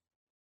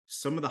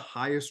some of the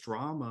highest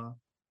drama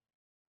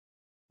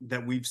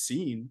that we've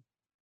seen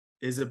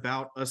is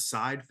about a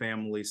side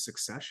family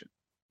succession.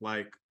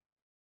 Like,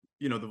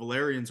 the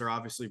Valerians are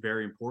obviously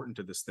very important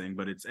to this thing,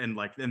 but and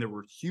there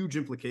were huge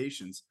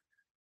implications.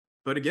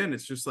 But again,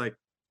 it's like,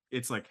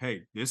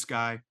 hey, this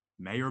guy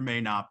may or may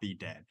not be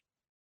dead,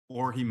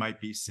 or he might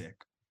be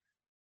sick.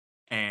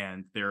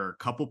 And there are a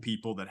couple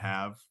people that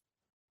have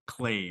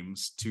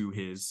claims to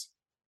his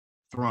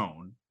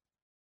throne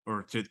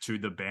or to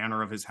the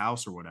banner of his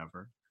house or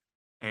whatever.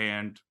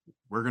 And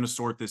we're going to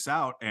sort this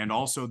out. And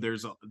also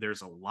there's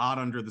a lot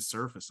under the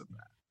surface of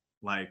that.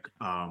 Like,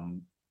 I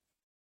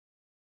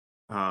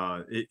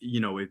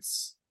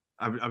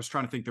was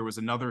trying to think, there was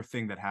another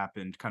thing that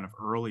happened kind of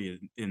early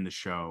in the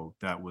show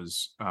that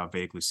was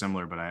vaguely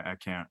similar, but I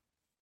can't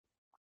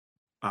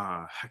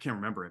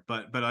remember it.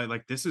 But I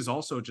like, this is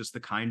also just the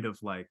kind of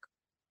like,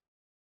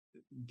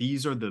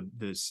 these are the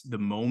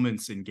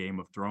moments in Game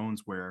of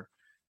Thrones where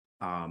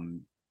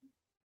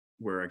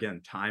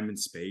again, time and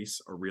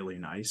space are really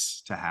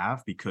nice to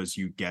have, because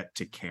you get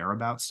to care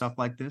about stuff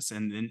like this,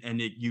 and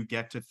you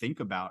get to think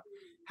about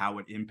how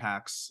it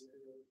impacts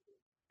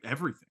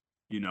everything.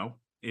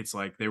 It's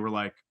like they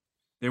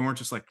weren't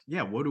just like,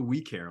 yeah, what do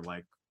we care?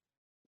 Like,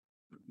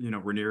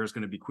 Rhaenyra is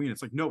going to be queen.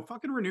 It's like, no,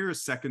 fucking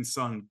Rhaenyra's second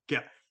son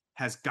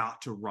has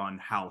got to run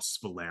House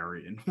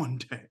Valerian one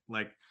day.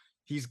 Like,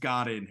 he's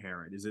got to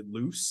inherit. Is it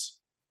Luce?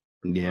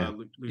 Yeah.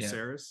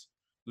 Lucerys?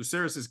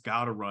 Lucerys has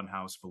got to run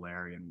House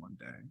Valerian one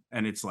day.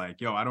 And it's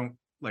like, yo, I don't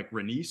like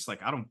Rhaenys.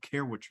 Like, I don't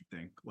care what you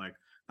think. Like,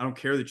 I don't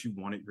care that you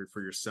want it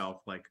for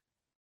yourself. Like,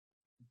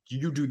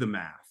 you do the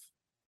math.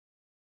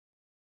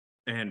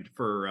 And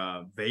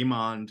for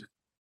Vaemond,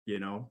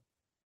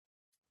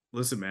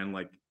 listen, man,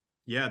 like,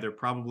 yeah, there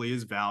probably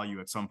is value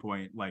at some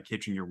point, like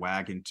hitching your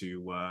wagon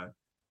to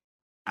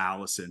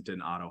Alicent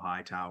and Otto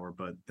Hightower,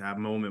 but that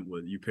moment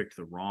you picked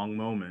the wrong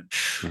moment.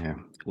 Yeah,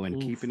 when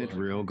keeping it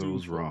real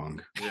goes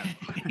wrong.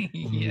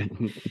 Yeah.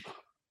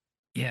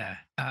 Yeah.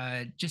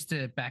 Just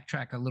to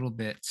backtrack a little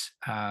bit,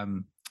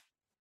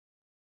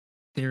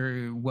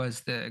 there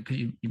was because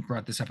you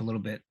brought this up a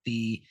little bit,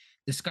 the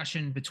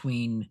discussion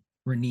between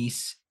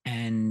Rhaenys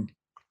and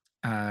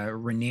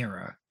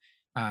Rhaenyra.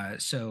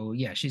 So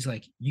yeah, she's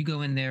like, you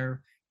go in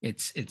there,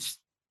 it's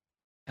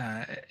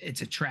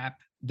a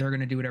trap. They're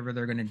going to do whatever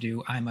they're going to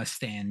do. I'm going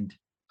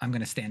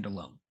to stand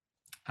alone.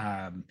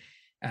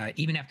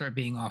 Even after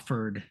being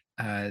offered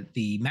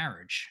the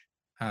marriage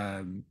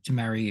to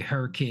marry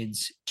her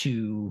kids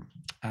to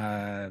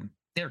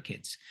their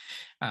kids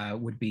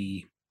would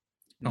be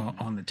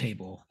on the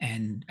table.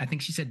 And I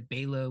think she said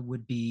Baela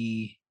would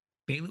be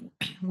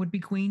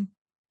queen.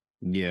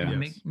 Yeah.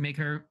 Make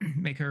her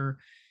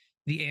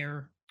the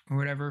heir or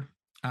whatever.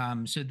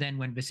 So then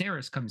when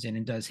Viserys comes in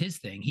and does his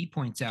thing, he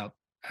points out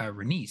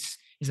Rhaenys.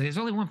 He's like, there's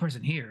only one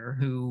person here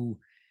who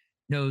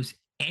knows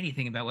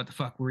anything about what the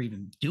fuck we're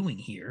even doing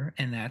here,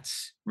 and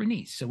that's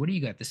Rhaenys. So what do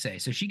you got to say?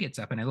 So she gets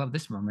up, and I love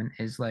this moment,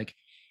 is like,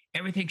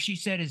 everything she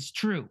said is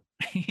true.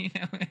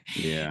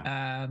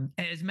 Yeah.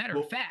 As a matter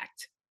of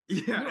fact.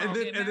 Yeah,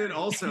 and then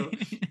also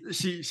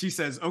she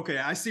says, okay,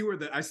 I see where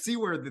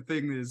the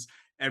thing is.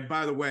 And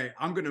by the way,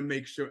 I'm gonna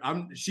make sure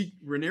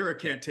Rhaenyra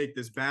can't take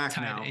this back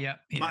now. Yeah.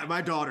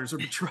 My daughters are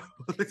betrothed.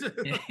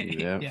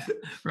 Yeah.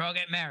 We're all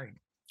getting married.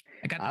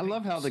 I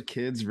love how the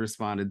kids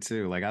responded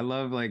too. Like, I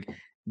love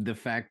the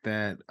fact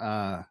that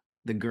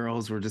the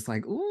girls were just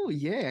like, "Oh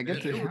yeah,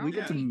 we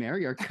get to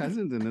marry our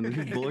cousins," and then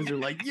the boys are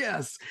like,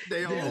 "Yes."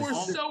 They were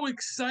so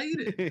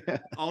excited.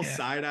 All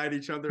side-eyed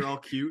each other, all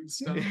cute and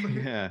stuff.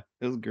 Yeah,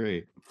 it was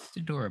great. It's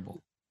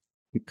adorable.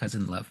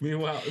 Cousin love.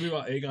 Meanwhile,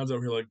 Aegon's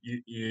over here like,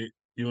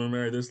 you want to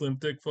marry this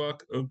limp dick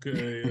fuck?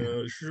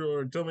 Okay,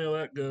 sure. Tell me how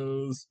that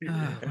goes.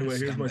 Anyway,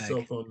 here's my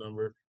cell phone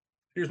number.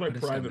 Here's my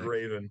private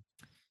raven.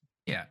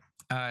 Yeah.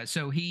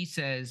 So he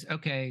says,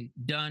 okay,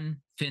 done,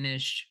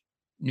 finished,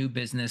 new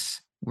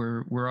business.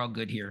 We're all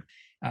good here.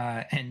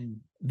 And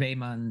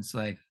Vaemond's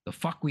like, the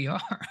fuck we are.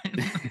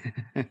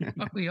 The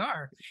fuck we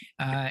are.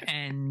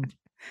 And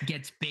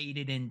gets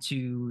baited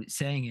into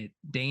saying it.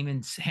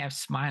 Daemon's half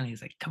smiling.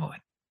 He's like, come on.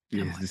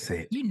 Just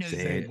say it. You know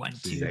you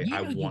want to. You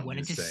know you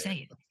wanted to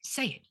say it.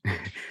 Say it.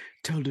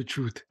 Tell the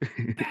truth.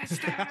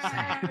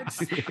 Bastards.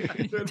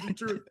 Tell the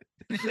truth.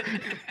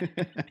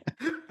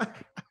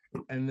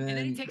 And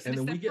then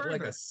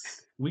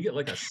we get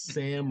like a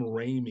Sam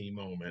Raimi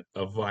moment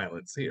of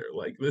violence here.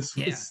 Like this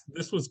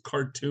was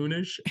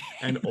cartoonish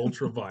and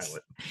ultra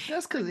violent.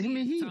 That's because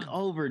he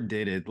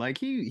overdid it. Like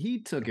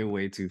he took it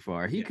way too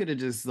far. He could have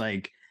just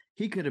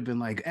he could have been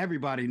like,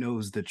 everybody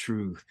knows the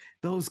truth.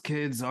 Those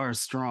kids are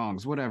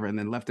strongs, whatever, and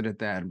then left it at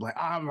that. Like,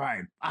 all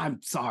right, I'm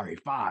sorry,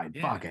 fine,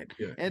 fuck it.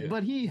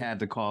 But he had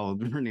to call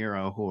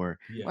Rhaenyra a whore.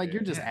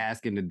 You're just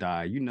asking to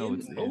die. You know,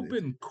 it's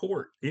open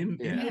court. And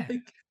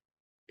then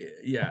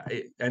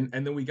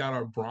we got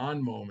our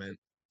Bronn moment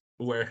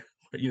where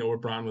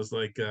Bronn was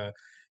like,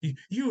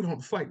 you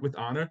don't fight with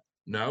honor.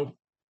 No,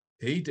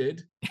 he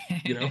did,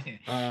 but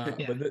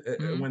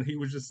when he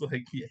was just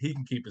like, he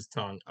can keep his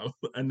tongue.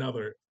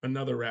 Another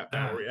rap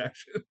battle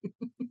reaction.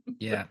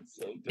 Yeah.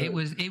 So it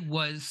was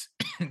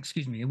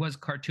excuse me, it was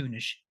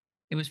cartoonish.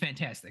 It was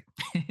fantastic.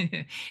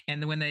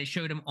 And when they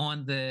showed him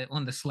on the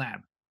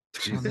slab,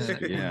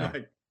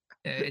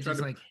 it's just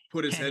like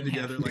put his head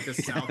together like a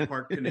South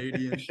Park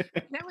Canadian.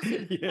 That was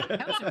a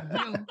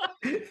real.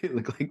 It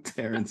looked like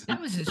Terrence. That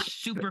was a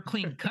super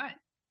clean cut.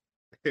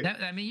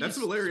 That's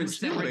Valerian's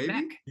still, baby.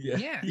 Back.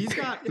 Yeah. He's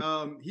got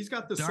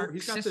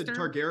the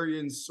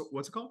Targaryens.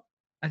 What's it called?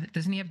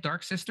 Doesn't he have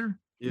Dark Sister?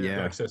 Yeah.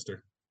 Dark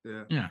Sister.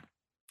 Yeah.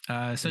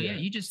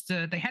 You just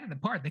they had it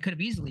apart. They could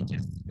have easily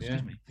just.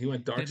 Excuse me. He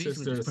went Dark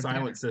Sister to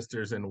Silent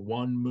Sisters in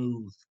one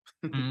move.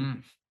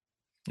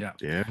 Yeah.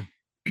 Yeah.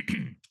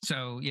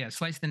 So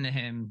sliced into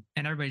him,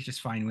 and everybody's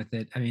just fine with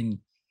it. I mean,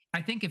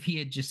 I think if he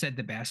had just said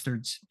the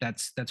bastards,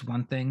 that's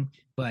one thing.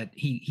 But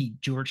he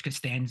George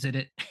Costanza's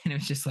it, and it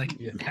was just like,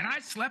 and I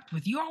slept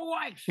with your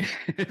wife.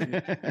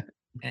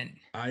 And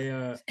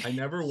I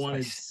never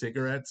wanted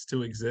cigarettes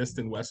to exist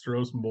in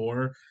Westeros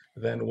more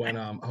than when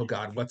oh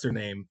god, what's her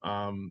name?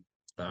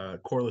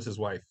 Corlys's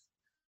wife.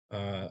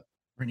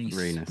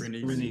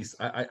 Rhaenys.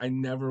 I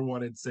never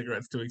wanted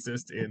cigarettes to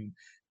exist in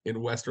in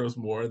Westeros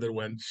more than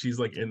when she's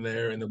like in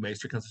there and the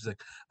maester comes. She's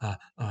like,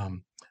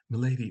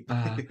 milady,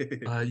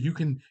 you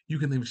can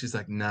leave. And she's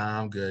like,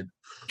 nah, I'm good.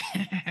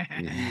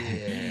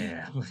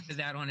 Yeah.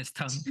 That on his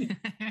tongue.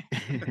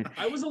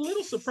 I was a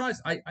little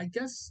surprised. I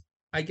guess,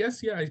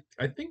 yeah.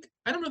 I think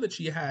I don't know that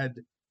she had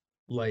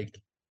like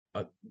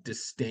a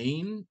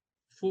disdain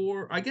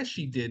for. I guess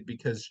she did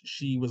because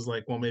she was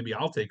like, well, maybe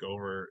I'll take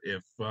over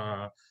if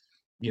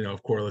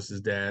if Corlys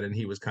is dead, and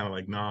he was kind of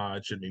like, nah,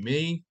 it should be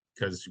me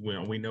because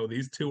we know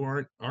these two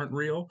aren't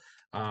real.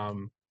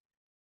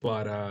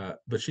 But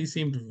she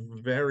seemed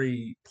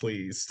very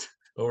pleased,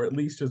 or at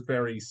least just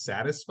very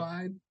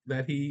satisfied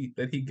that he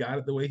got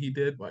it the way he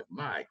did. But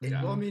my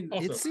God. Well, I mean,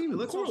 Also, it seemed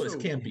let's Corlys also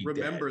can't be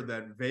remember dead.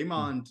 that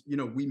Vaemond,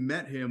 we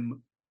met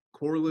him.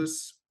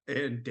 Corlys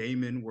and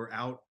Daemon were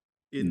out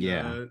in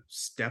the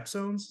step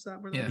zones. Is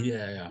that where they're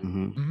Yeah.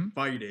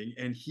 fighting?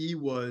 And he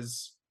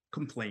was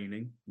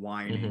complaining,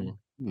 whining,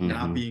 Mm-hmm.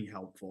 not being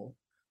helpful.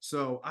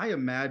 So I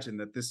imagine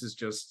that this is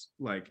just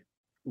like,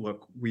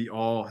 look, we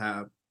all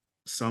have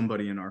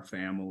somebody in our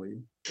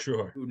family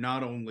Sure. who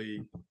not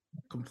only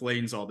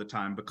complains all the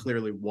time, but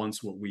clearly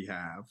wants what we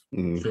have.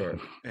 Sure.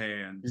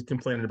 And he's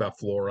complaining about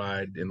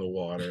fluoride in the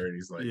water, and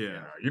he's like,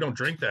 yeah, you don't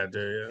drink that, do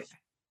you?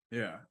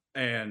 Yeah.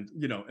 And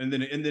and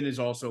then is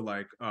also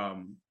like,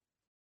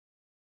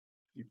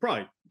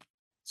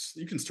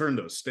 you can turn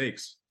those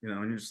steaks, and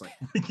you're just like,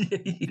 shut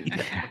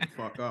the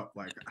fuck up.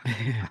 Like,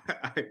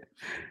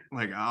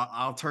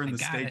 I'll turn the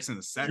steaks in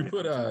a second.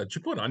 Did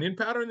you put onion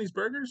powder in these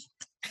burgers?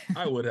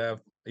 I would have.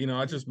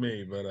 It's just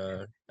me,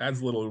 but adds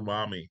a little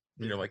umami.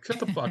 And you're like, shut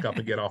the fuck up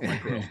and get off my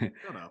grill.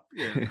 Shut up.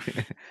 Yeah.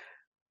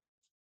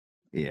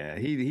 Yeah,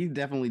 he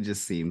definitely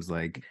just seems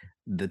like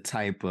the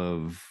type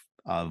of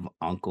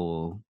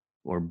uncle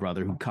or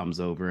brother who comes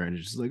over and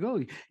is just like,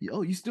 oh,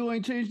 you still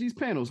ain't changed these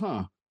panels,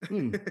 huh?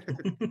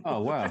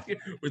 Oh wow.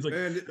 It's like,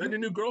 is that your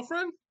new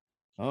girlfriend?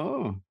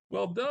 Oh,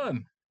 well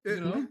done.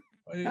 I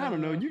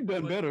don't know. You've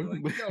done better.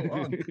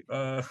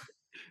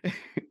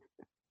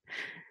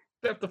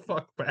 Step the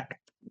fuck back.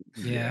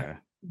 Yeah.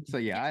 So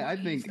yeah, I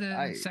think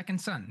the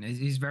second son.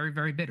 He's very,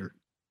 very bitter.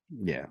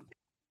 Yeah.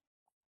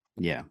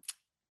 Yeah.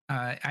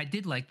 I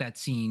did like that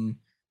scene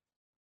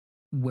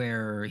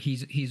where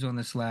he's on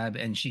the slab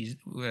and she's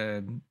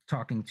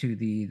talking to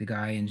the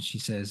guy, and she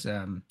says,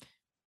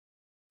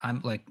 I'm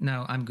like,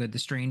 no, I'm good. The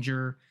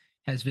stranger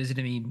has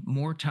visited me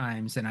more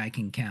times than I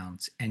can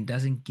count and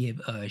doesn't give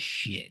a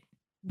shit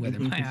whether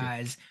my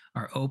eyes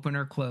are open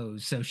or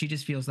closed. So she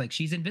just feels like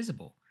she's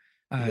invisible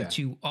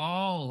to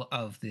all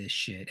of this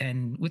shit,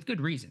 and with good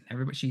reason.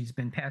 She's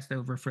been passed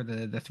over for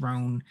the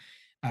throne.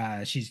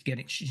 She's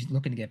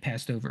looking to get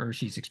passed over, or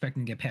she's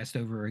expected to get passed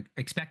over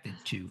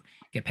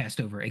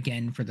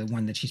again for the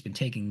one that she's been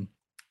taking.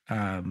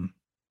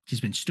 She's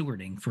been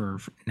stewarding for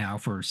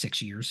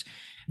 6 years.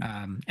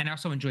 And I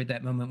also enjoyed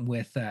that moment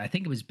with, I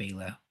think it was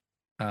Baela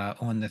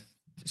on the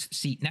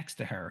seat next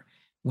to her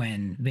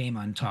when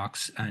Vaemond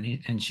talks, and I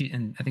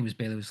think it was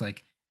Baela was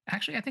like,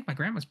 actually, I think my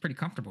grandma's pretty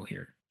comfortable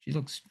here. She's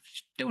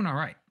doing all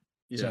right.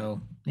 Yeah.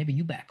 So maybe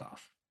you back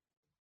off.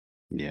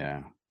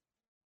 Yeah.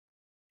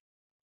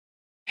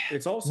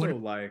 It's also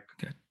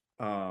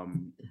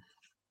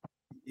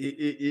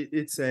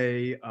it's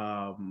a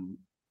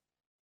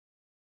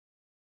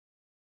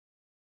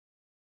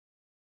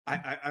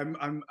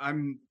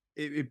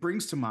it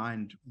brings to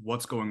mind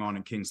what's going on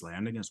in King's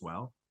Landing as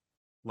well.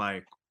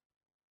 Like,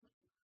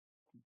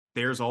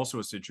 there's also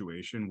a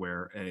situation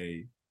where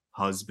a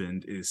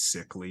husband is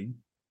sickly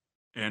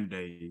and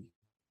a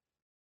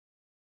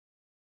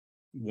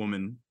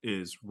woman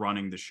is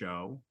running the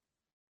show.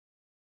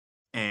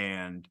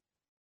 And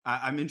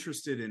I'm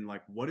interested in,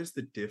 like, what is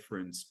the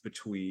difference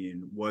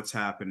between what's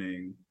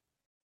happening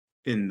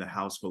in the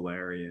House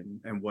Velaryon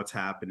and what's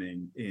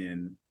happening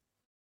in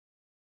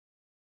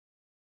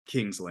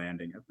King's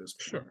Landing at this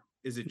point? Sure.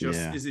 Is it just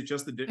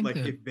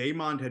if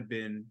Vaemond had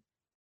been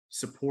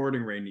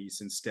supporting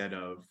Rhaenys instead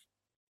of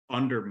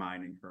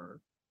undermining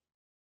her,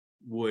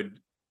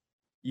 would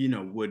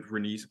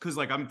Rhaenys, because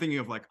like I'm thinking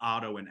of like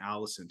Otto and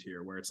Alicent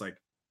here, where it's like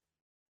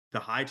the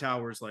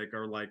Hightowers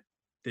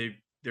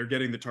they're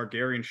getting the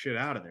Targaryen shit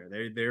out of there.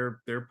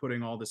 They're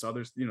putting all this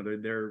other,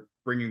 they're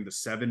bringing the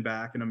Seven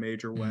back in a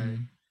major way.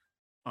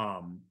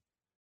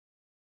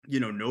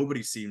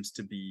 Nobody seems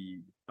to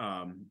be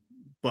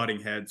butting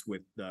heads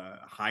with the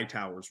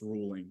Hightowers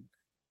ruling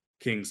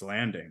King's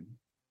Landing.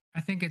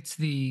 I think it's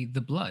the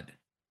blood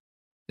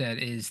that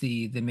is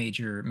the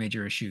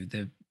major issue.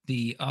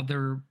 The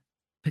other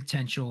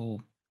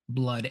potential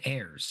blood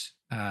heirs,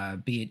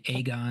 be it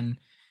Aegon,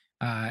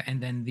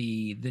 and then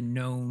the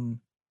known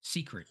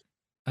secret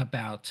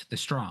about the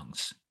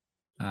Strongs,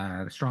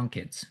 the Strong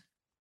kids.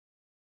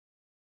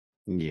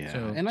 Yeah,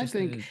 so and I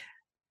think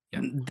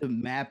the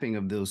mapping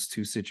of those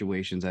two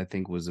situations, I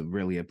think, was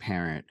really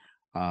apparent,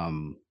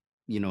 in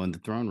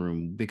the throne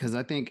room, because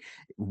I think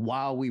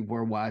while we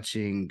were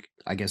watching,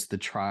 I guess, the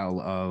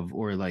trial of,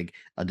 or like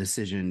a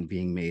decision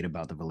being made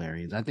about the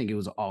Velaryons, I think it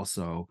was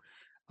also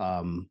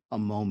a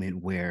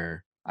moment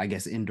where, I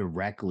guess,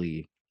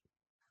 indirectly,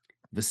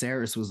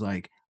 Viserys was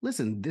like,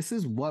 listen, this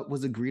is what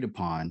was agreed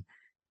upon,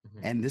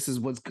 and this is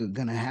what's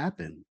gonna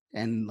happen.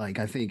 And like,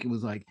 I think it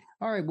was like,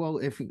 all right, well,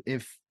 if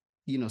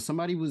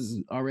somebody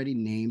was already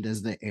named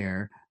as the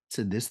heir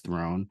to this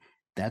throne,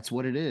 that's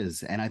what it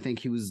is. And I think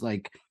he was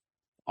like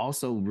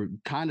also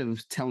kind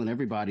of telling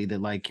everybody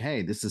that like,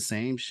 hey, this is the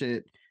same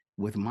shit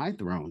with my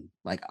throne.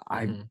 Like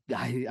I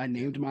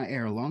named my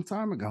heir a long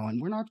time ago,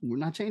 and we're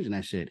not changing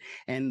that shit.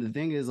 And the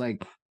thing is,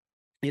 like,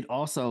 it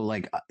also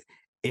like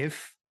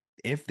if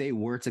they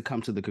were to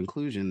come to the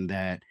conclusion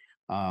that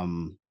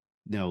Lucerys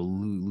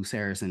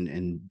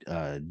and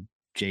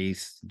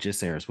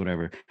Jaceres,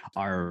 whatever,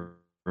 are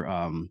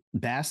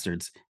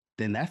bastards,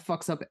 then that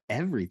fucks up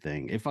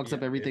everything. It fucks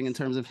up everything in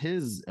terms of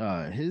his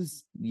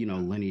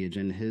lineage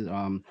and his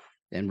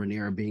and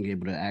Rhaenyra being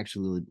able to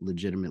actually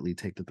legitimately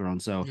take the throne.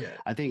 So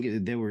I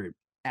think they were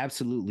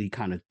absolutely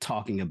kind of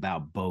talking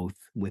about both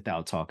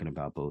without talking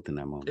about both in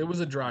that moment. It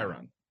was a dry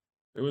run.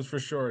 It was for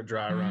sure a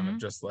dry run of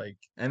just like,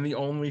 and the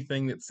only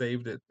thing that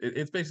saved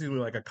it's basically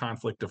like a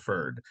conflict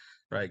deferred,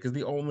 right? Because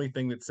the only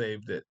thing that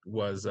saved it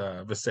was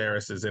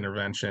Viserys's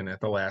intervention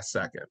at the last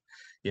second.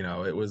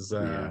 It was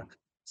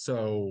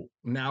so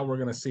now we're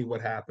gonna see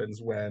what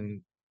happens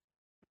when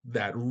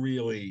that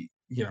really,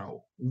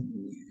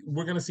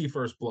 we're gonna see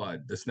first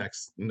blood this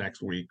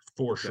next week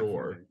for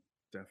sure.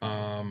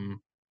 Definitely.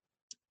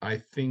 I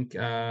think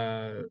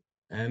and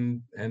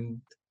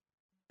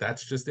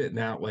that's just it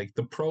now. Like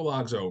the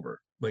prologue's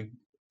over. Like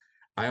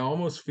I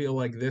almost feel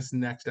like this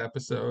next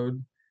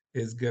episode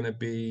is gonna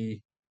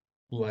be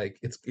like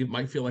it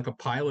might feel like a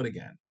pilot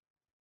again.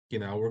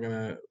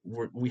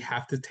 We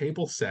have to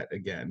table set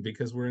again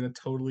because we're in a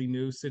totally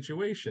new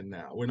situation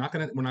now. We're not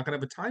gonna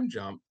have a time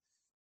jump,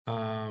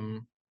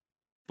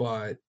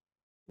 but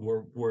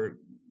we're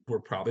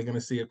probably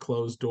gonna see a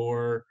closed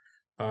door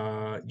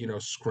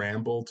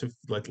scramble to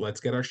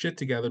let's get our shit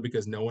together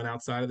because no one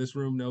outside of this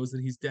room knows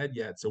that he's dead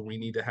yet. So we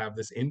need to have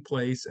this in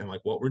place and like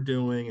what we're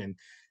doing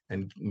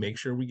and make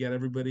sure we get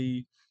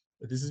everybody.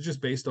 This is just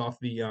based off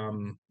the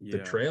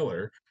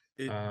trailer.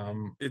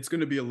 It's going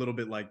to be a little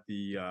bit like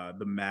the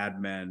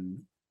Mad Men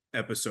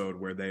episode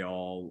where they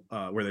all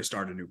where they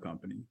start a new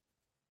company.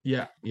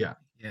 There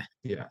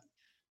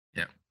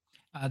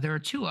are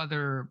two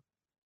other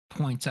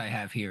points I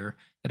have here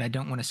that I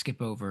don't want to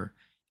skip over.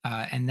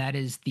 And that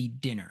is the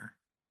dinner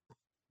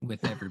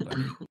with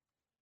everybody,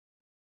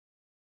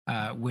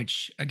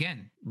 which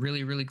again,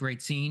 really, really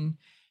great scene.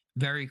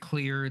 Very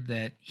clear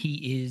that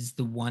he is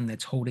the one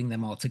that's holding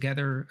them all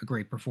together. A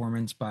great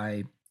performance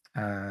by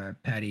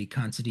Paddy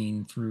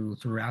Considine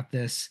throughout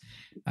this.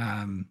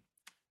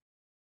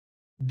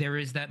 There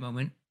is that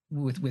moment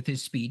with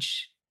his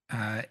speech.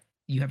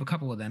 You have a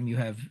couple of them. You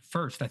have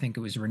first, I think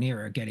it was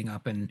Rhaenyra getting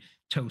up and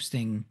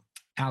toasting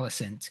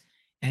Alicent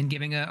and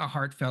giving a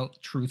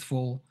heartfelt,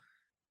 truthful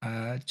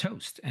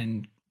toast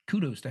and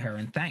kudos to her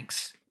and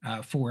thanks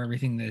for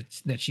everything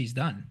that she's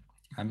done.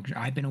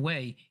 I've been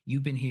away,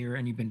 you've been here,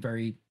 and you've been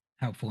very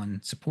helpful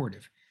and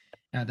supportive.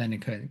 Then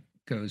it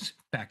goes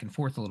back and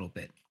forth a little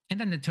bit, and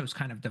then the toast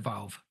kind of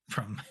devolve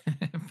from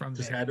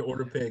just there. had to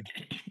order pig.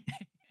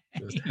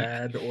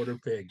 Had to order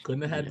pig.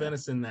 Couldn't have had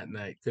venison that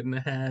night. Couldn't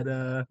have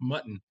had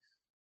mutton.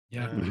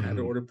 Had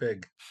to order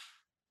pig.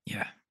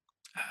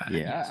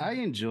 I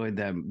enjoyed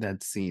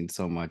that scene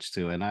so much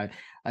too, and I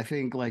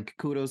think like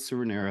kudos to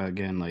Rhaenyra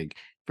again, like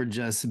for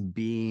just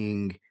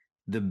being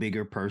the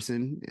bigger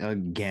person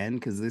again,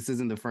 because this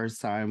isn't the first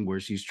time where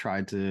she's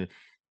tried to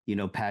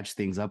patch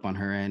things up on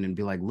her end and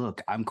be like,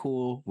 look, I'm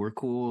cool, we're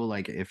cool,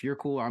 like if you're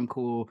cool, I'm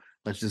cool,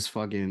 let's just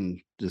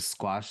fucking just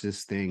squash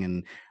this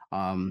thing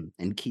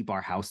and keep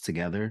our house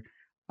together.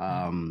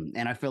 And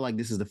I feel like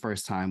this is the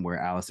first time where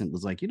Alicent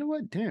was like, you know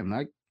what, damn,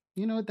 like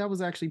what, that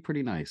was actually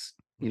pretty nice.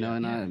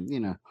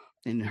 And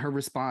her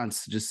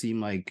response just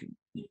seemed like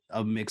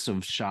a mix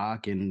of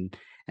shock and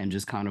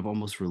just kind of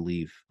almost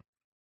relief.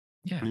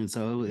 And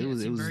so it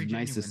was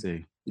nice to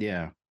see.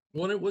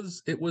 Well, it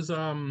was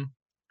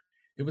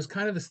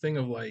kind of this thing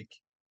of like,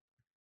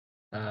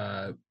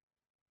 okay,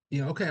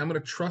 I'm going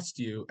to trust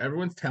you.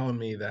 Everyone's telling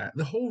me that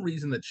the whole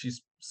reason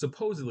she's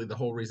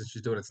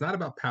doing it's not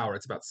about power.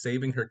 It's about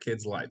saving her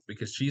kid's life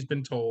because she's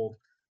been told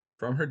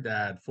from her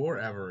dad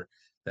forever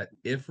that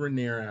if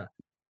Rhaenyra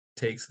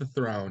takes the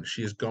throne,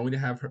 she's going to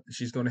have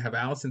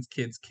Alicent's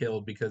kids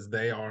killed because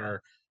they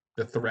are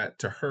the threat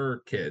to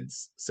her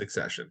kids'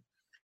 succession.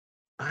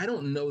 I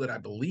don't know that I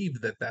believe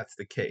that that's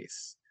the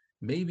case.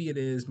 Maybe it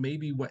is.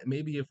 Maybe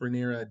if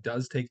Rhaenyra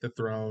does take the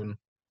throne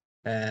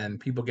and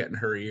people get in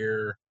her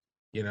ear,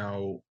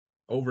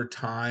 over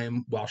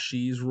time while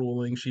she's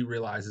ruling, she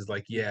realizes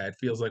like, yeah, it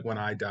feels like when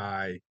I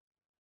die,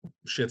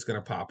 shit's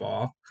gonna pop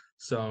off.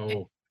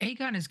 So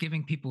Aegon is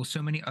giving people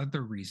so many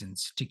other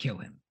reasons to kill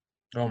him.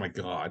 Oh my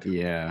God.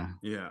 Yeah.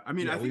 I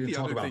mean, I think the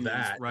other thing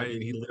is, right? I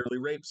mean, he literally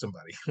raped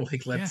somebody.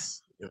 Like,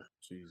 let's.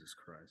 Jesus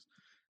Christ.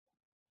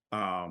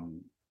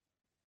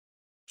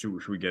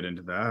 Should we get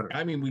into that?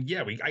 I mean,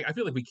 I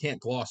feel like we can't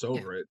gloss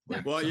over it.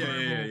 Like, well,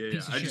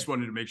 yeah. I just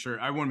wanted to make sure.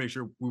 I want to make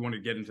sure we want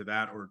to get into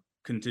that or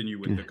continue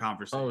with the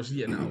conversation. Oh,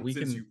 yeah, no, we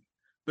can.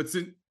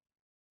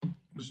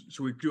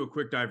 Should we do a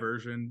quick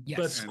diversion? Yes.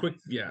 Let's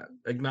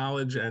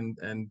acknowledge and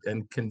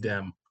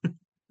condemn.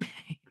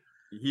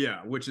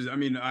 Yeah, which is, I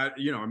mean, I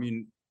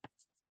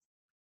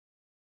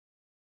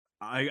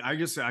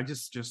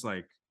just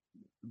like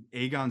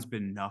Aegon's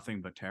been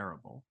nothing but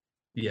terrible.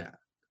 Yeah.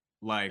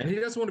 Like, and he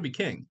doesn't want to be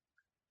king.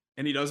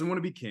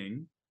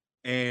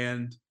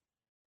 And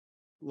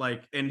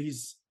like, and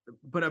he's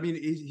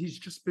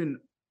just been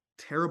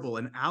terrible,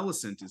 and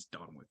Alicent is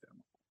done with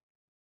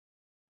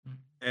him.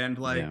 And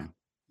like,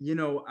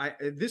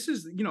 this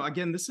is,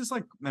 again, this is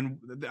like, and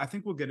I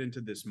think we'll get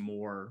into this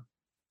more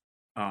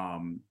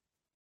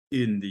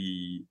in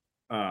the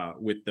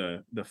with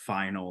the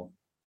final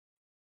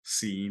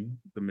scene,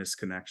 the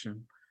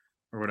misconnection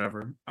or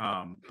whatever.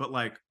 But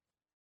like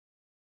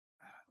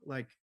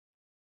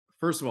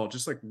first of all,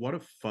 just like, what a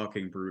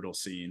fucking brutal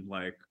scene.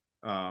 Like,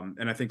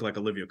 and I think like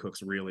Olivia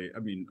Cook's really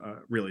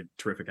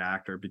terrific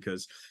actor,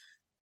 because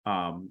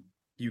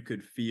you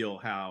could feel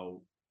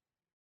how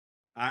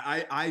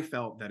I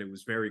felt that it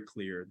was very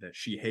clear that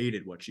she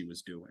hated what she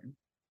was doing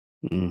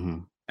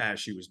as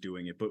she was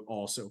doing it, but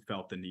also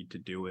felt the need to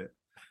do it.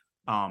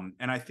 And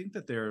I think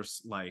that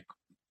there's like,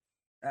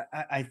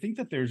 I think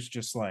that there's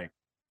just like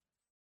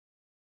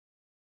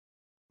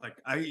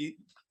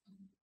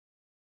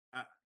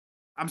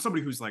I'm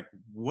somebody who's like,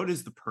 what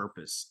is the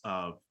purpose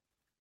of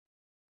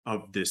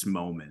this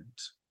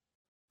moment,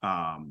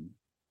 in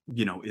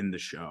the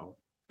show?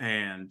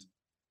 And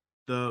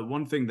the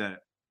one thing that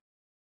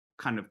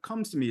kind of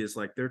comes to me is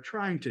like, they're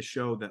trying to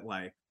show that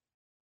like,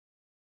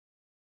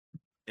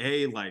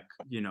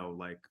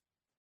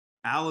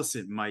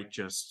 Alicent might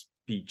just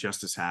be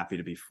just as happy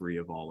to be free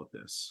of all of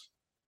this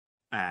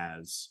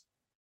as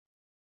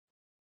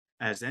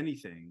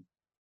anything.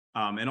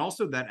 And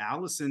also that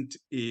Alicent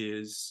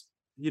is,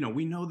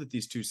 we know that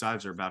these two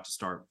sides are about to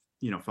start,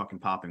 fucking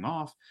popping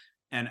off.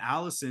 And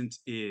Alicent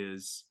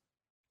is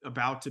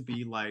about to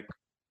be like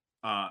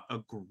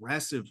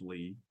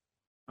aggressively,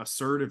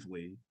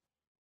 assertively,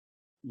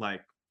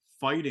 like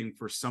fighting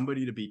for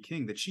somebody to be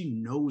king that she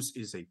knows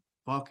is a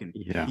fucking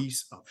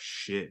piece of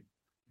shit.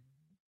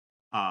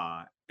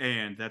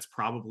 And that's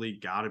probably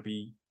gotta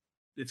be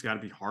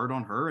hard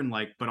on her. And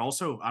like, but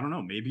also, I don't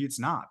know, maybe it's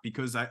not,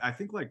 because I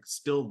think like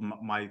still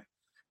my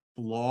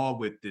flaw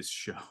with this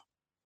show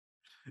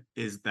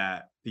is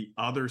that the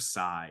other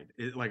side,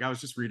 like I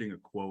was just reading a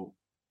quote,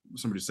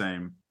 somebody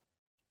saying,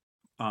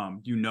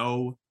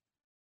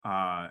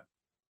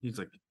 he's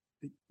like,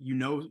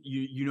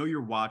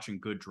 you're watching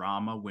good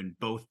drama when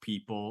both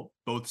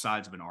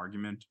sides of an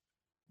argument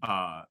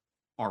are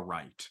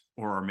right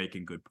or are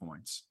making good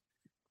points.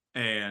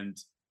 And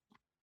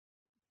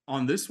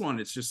on this one,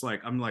 it's just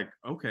like, I'm like,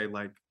 okay,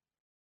 like,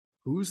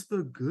 who's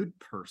the good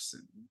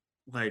person?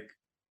 Like,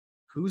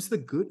 who's the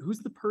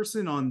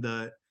person on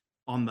the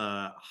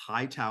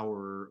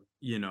Hightower,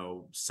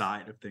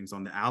 side of things,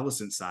 on the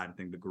Alicent side of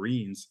things, the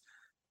Greens,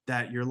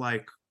 that you're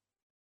like,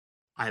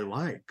 I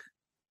like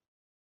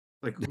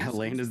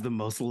Helena's the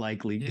most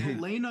likely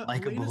Helena's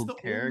the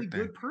character. only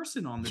good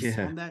person on this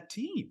on that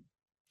team.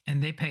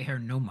 And they pay her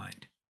no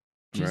mind.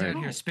 She's Right.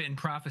 out here spitting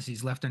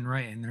prophecies left and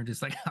right, and they're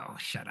just like, "Oh,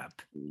 shut up."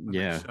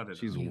 Yeah,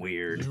 she's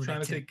weird.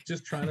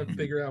 Just trying to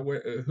figure out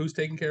who's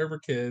taking care of her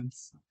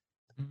kids.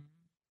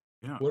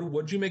 Yeah.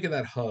 What'd you make of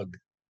that hug?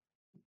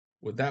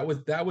 That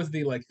was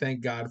the like,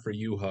 thank God for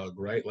you hug,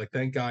 right? Like,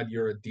 thank God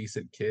you're a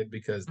decent kid,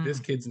 because this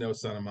kid's no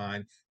son of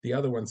mine. The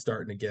other one's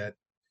starting to get,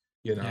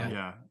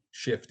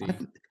 shifty.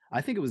 I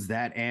think it was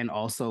that, and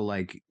also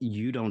like,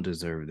 you don't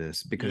deserve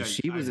this, because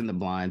she was in the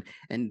blind,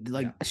 and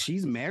like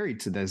she's married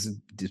to this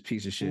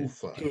piece of shit.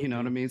 You know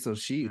what I mean? So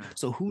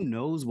so who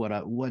knows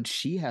what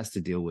she has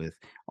to deal with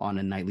on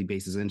a nightly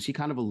basis. And she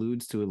kind of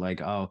alludes to it like,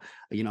 oh,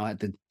 at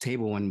the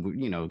table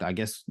when I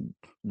guess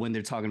when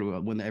they're talking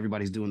about when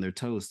everybody's doing their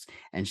toast,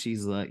 and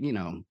she's like,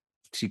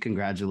 she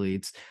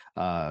congratulates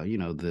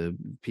the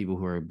people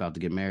who are about to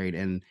get married,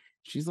 and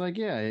she's like,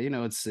 yeah,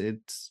 it's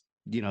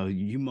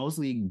you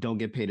mostly don't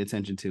get paid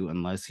attention to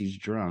unless he's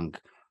drunk.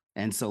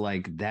 And so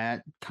like,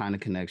 that kind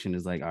of connection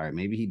is like, all right,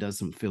 maybe he does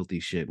some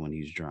filthy shit when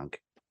he's drunk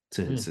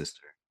to his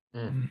sister.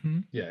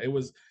 Yeah, it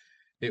was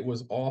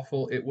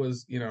awful. It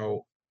was,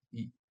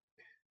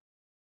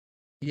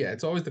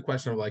 it's always the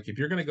question of like, if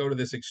you're going to go to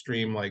this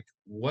extreme, like,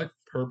 what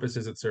purpose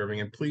is it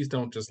serving? And please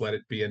don't just let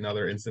it be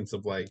another instance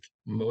of like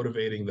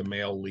motivating the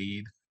male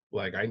lead.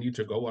 Like, I need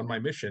to go on my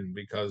mission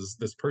because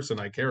this person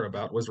I care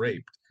about was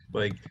raped.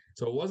 Like,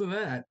 so it wasn't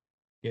that,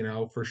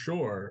 for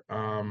sure.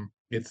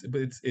 It's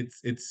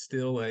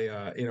still a,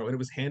 and it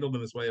was handled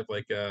in this way of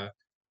like,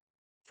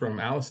 from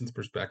Alicent's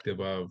perspective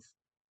of,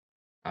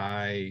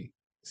 I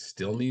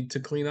still need to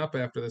clean up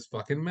after this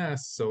fucking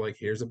mess. So like,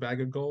 here's a bag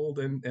of gold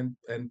and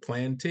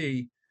plan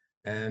T.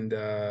 And,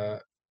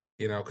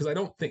 because I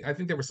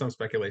think there was some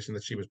speculation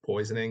that she was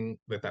poisoning,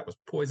 that was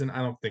poison. I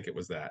don't think it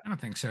was that. I don't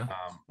think so.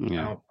 I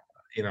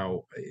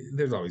don't,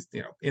 there's always,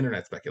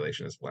 internet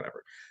speculation is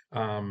whatever.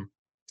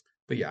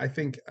 but yeah, I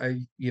think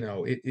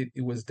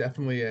it was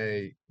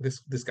definitely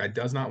this guy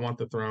does not want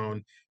the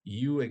throne.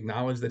 You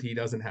acknowledge that he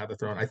doesn't have the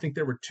throne. I think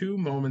there were two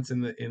moments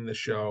in the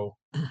show,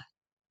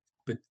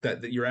 but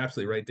that you're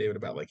absolutely right, David,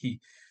 about like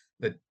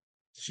that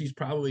she's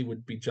probably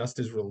would be just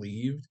as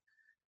relieved.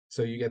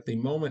 So you get the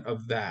moment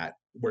of that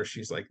where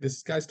she's like,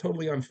 "This guy's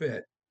totally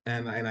unfit,"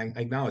 and I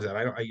acknowledge that.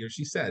 I don't.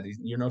 She said,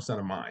 "You're no son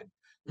of mine."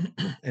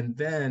 And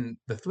then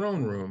the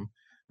throne room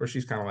where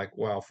she's kind of like,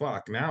 "Well,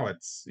 fuck. Now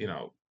it's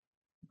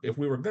if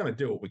we were gonna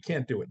do it, we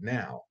can't do it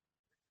now."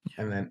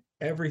 And then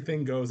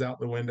everything goes out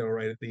the window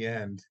right at the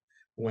end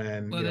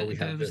when Well, we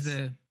that have was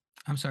this.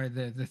 I'm sorry,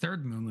 the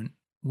third moment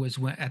was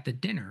when at the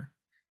dinner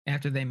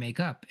after they make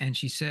up, and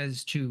she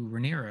says to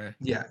Rhaenyra,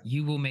 Yeah,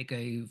 "You will make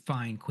a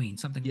fine queen,"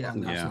 something yeah,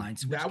 along those Yeah.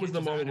 lines. Which that was the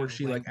catches moment where Otto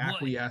she like, like "What?"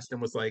 acquiesced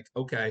and was like,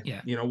 "Okay,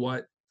 Yeah, you know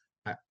what?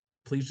 I,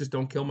 please just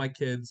don't kill my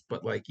kids."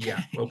 But like,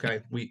 yeah,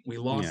 okay, we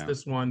lost Yeah.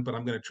 this one, but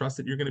I'm gonna trust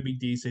that you're gonna be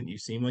decent. You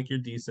seem like you're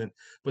decent.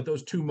 But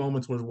those two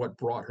moments was what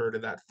brought her to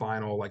that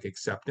final like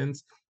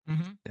acceptance.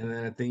 mm-hmm. And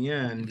then at the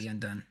end, The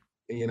undone.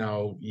 you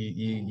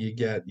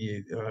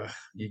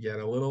get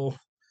a little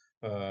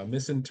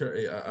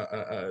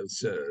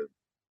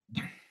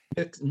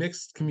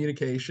mixed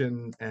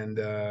communication,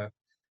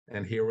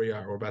 and here we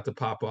are. We're about to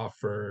pop off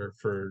for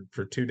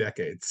 2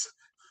 decades,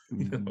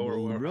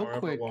 or Real however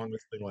quick, long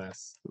this thing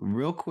lasts.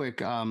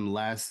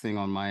 last thing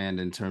on my end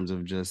in terms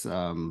of just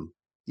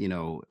you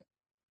know,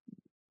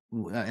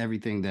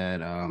 everything that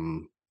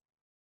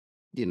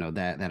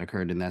that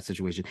occurred in that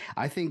situation.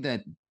 I think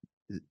that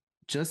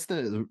just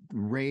the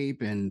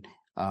rape and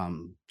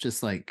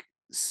just like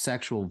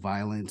sexual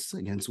violence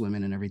against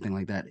women and everything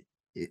like that,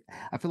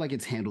 I feel like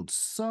it's handled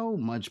so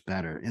much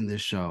better in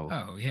this show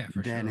Oh yeah,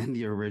 for than sure. in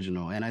the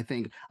original. And I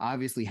think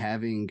obviously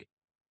having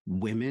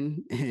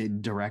women Yeah,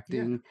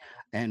 directing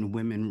and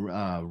women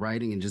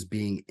writing and just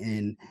being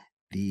in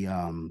the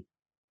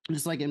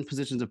just like in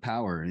positions of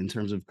power in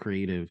terms of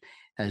creative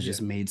has yeah,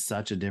 just made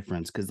such a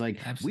difference because like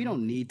we don't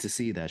Absolutely. need to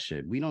see that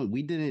shit. We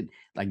didn't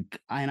and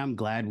I'm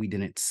glad we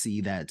didn't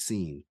see that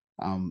scene.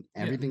 yeah,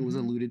 Everything was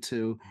Mm-hmm. alluded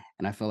to,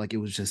 and I felt like it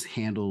was just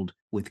handled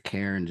with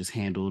care and just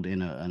handled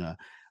in a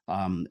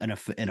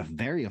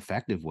very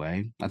effective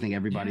way. I think Yeah,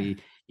 everybody,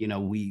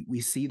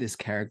 we see this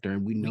character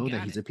and we we know that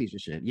got he's it. a piece of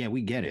shit. Yeah,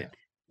 we get yeah, it.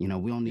 We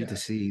don't need to yeah.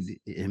 see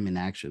him in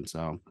action.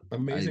 So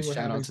Amazing what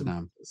shout having out to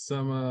them.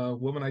 some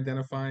woman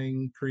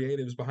identifying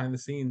creatives behind the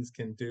scenes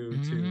can do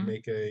to Mm-hmm.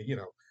 make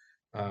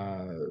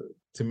uh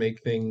to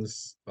make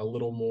things a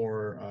little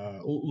more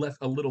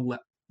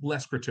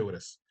less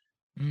gratuitous.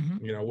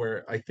 Mm-hmm.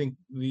 Where I think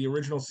the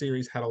original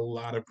series had a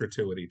lot of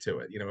gratuity to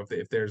it.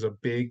 If there's a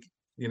big,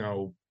 you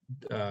know,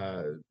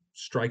 uh,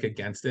 strike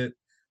against it,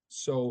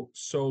 so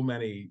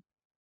many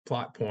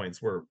plot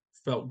points were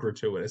felt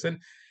gratuitous, and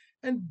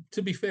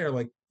to be fair,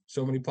 like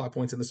so many plot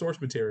points in the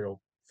source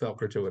material felt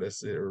gratuitous.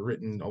 They were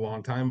written a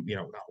long time,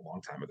 not a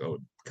long time ago,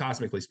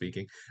 cosmically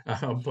speaking,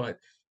 but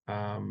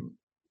um,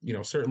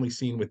 certainly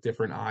seen with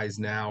different eyes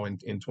now in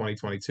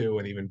 2022,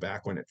 and even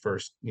back when it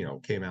first,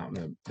 came out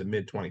in the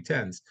mid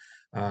 2010s.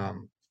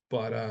 Um,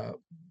 but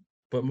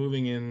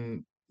moving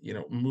in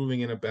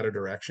a better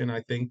direction, I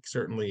think,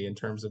 certainly in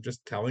terms of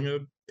just telling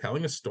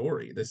a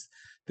story.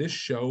 This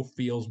show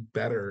feels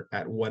better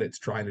at what it's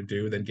trying to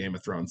do than Game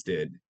of Thrones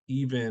did.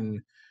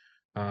 Even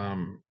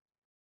um,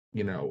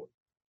 you know,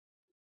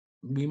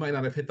 we might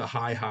not have hit the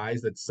high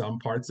highs that some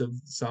parts of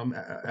some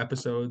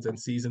episodes and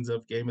seasons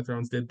of Game of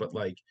Thrones did, but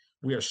like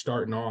we are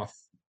starting off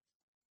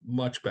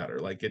much better.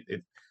 Like it Yeah.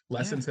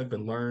 lessons have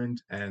been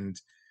learned, and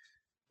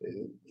uh,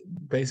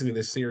 basically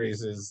this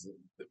series is,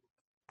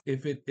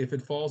 if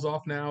it falls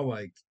off now,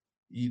 like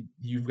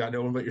you've got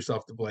no one but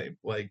yourself to blame.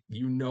 Like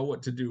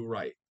what to do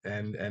right,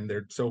 and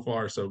they're so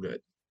far so good.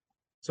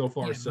 So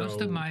far Yeah,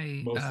 most of so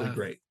my mostly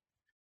great.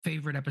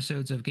 favorite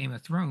episodes of Game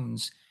of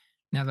Thrones,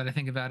 now that I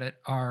think about it,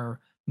 are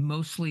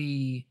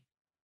mostly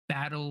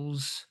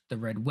battles, the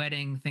Red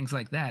Wedding, things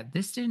like that.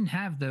 This didn't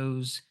have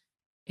those.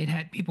 It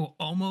had people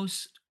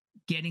almost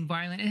getting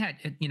violent. It had,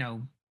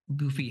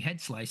 goofy head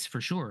slice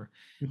for sure.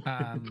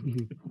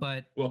 Um,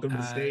 but Welcome to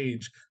the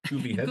stage,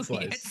 Goofy Head goofy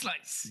head Slice.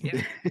 slice.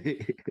 Yeah,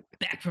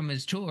 back from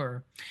his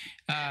tour.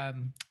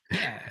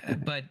 Yeah,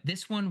 but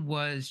this one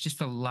was just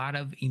a lot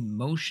of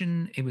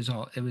emotion. It was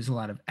a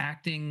lot of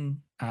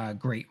acting,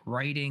 great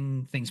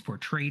writing, things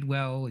portrayed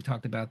well. We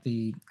talked about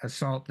the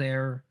assault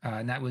there,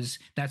 and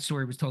that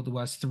story was told to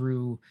us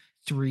through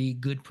three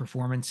good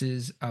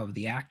performances of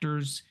the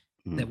actors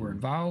that were Mhm.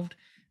 involved.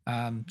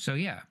 So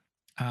yeah.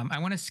 I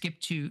want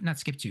to not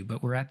skip to,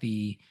 but we're at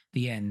the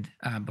end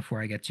before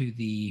I get to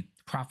the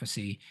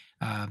prophecy.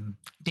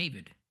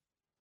 David,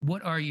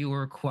 what are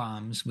your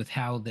qualms with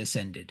how this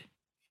ended?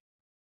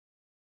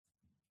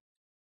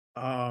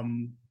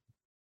 Um,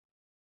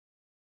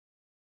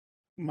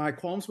 my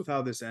qualms with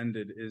how this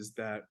ended is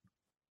that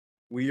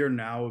we are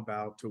now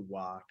about to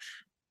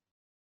watch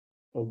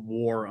a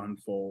war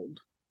unfold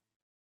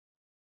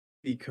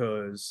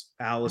because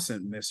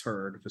Alicent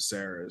misheard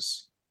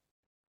Viserys.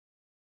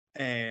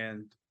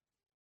 And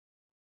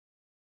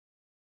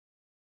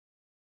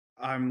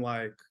I'm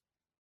like,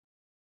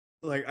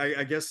 like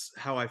I guess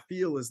how I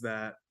feel is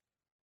that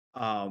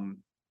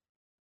um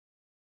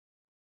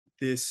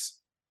this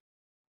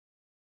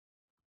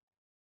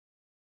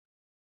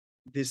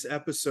this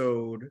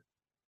episode,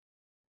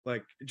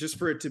 like just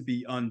for it to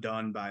be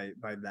undone by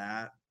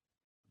that,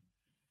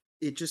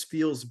 it just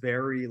feels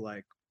very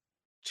like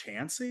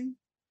chancy.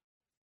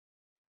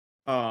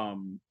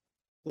 Um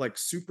like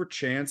super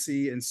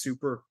chancy and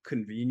super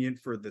convenient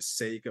for the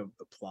sake of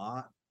the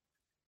plot.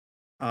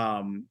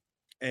 Um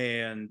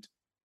and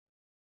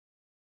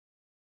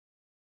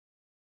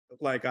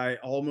like I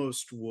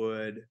almost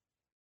would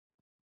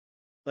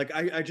like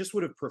I just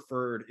would have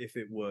preferred if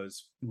it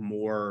was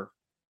more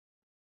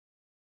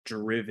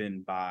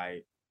driven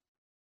by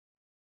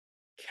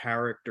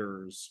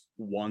characters'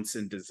 wants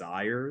and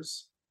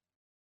desires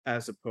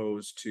as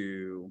opposed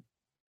to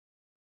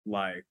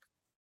like,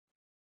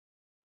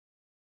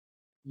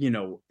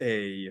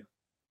 a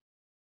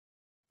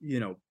you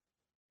know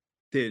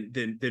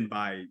than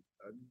by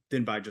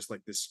than by just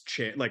like this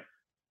like,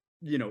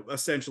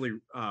 essentially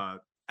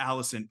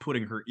Allison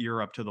putting her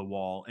ear up to the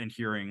wall and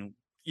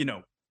you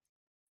know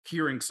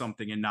hearing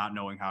something and not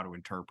knowing how to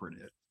interpret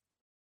it.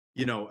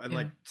 And Yeah.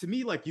 like to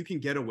me, like you can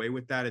get away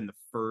with that in the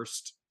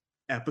first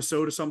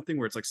episode of something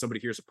where it's like somebody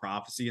hears a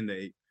prophecy and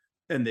they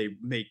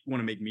make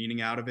want to make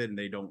meaning out of it and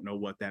they don't know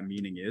what that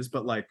meaning is.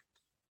 But like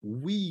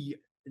we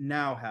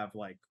now have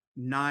like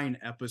 9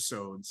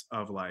 episodes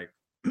of like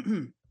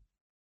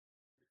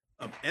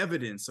of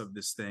evidence of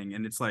this thing.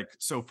 And it's like,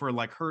 so for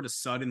like her to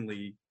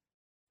suddenly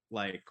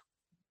like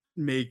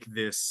make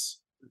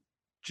this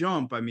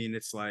jump, I mean,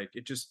 it's like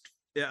it just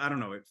I don't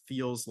know, it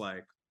feels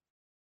like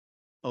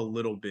a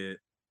little bit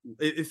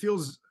it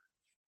feels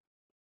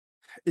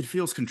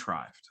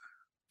contrived.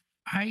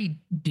 I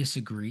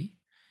disagree.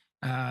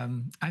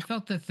 I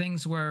felt that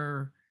things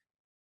were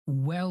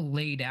well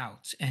laid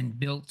out and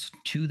built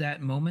to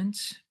that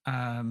moment,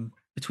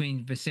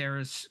 between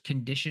Viserys'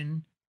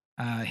 condition,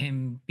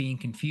 him being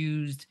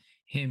confused,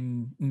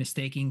 him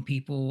mistaking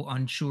people,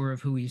 unsure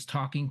of who he's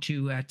talking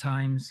to at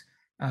times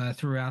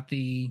throughout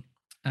the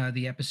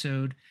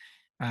episode,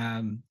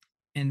 um,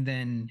 and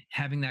then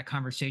having that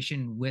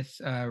conversation with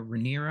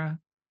Rhaenyra,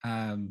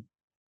 um,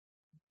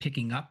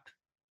 picking up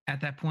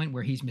at that point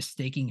where he's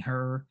mistaking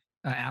her,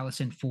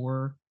 Allison,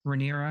 for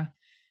Rhaenyra.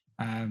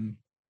 Um,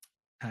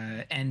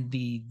 and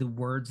the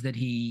words that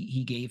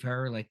he gave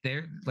her, like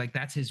they're like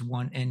that's his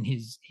one, and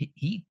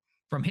he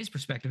from his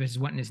perspective, his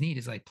want and his need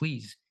is like,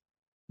 please,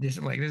 this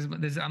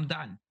I'm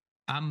done.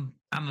 I'm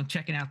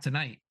checking out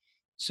tonight.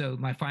 So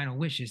my final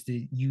wish is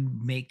that you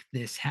make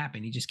this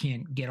happen. You just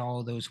can't get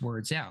all those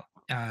words out.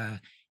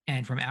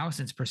 And from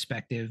Allison's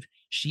perspective,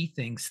 she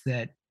thinks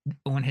that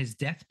on his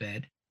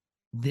deathbed,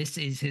 this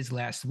is his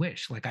last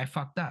wish. Like, I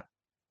fucked up.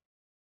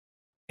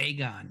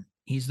 Aegon,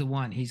 he's the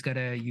one. He's got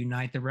to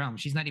unite the realm.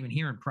 She's not even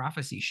hearing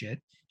prophecy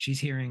shit. She's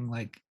hearing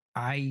like,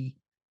 I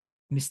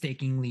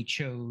mistakenly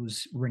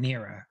chose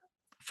Rhaenyra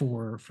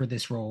for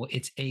this role.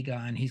 It's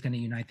Aegon. He's going to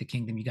unite the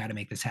kingdom. You got to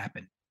make this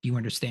happen. Do you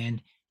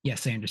understand?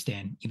 Yes, I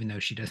understand. Even though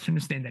she doesn't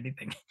understand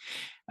anything.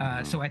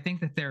 So I think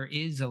that there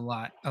is a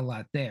lot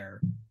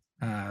there.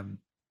 Um,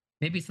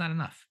 maybe it's not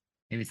enough.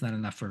 Maybe it's not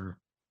enough for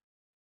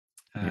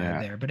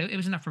there, but it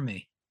was enough for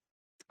me.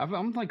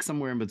 I'm like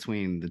somewhere in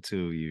between the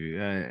two of you,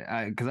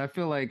 because I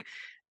feel like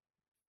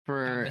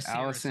for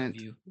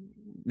Allison,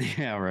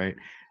 yeah, right.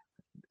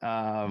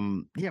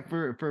 Yeah,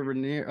 for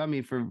Rhaenyra, I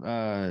mean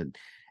for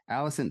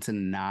Allison to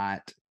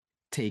not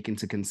take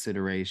into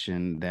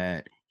consideration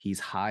that he's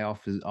high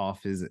off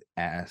his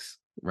ass,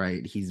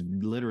 right? He's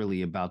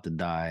literally about to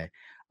die.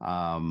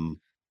 Um,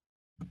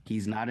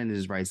 he's not in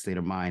his right state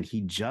of mind.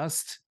 He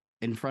just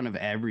in front of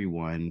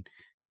everyone,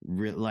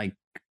 like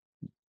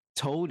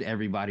told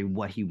everybody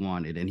what he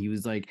wanted, and he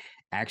was like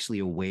actually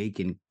awake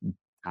and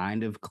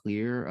kind of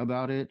clear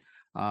about it.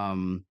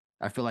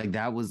 I feel like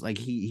that was like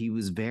he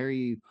was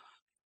very,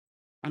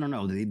 I don't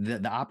know,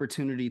 the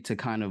opportunity to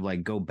kind of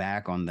like go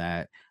back on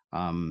that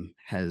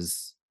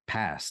has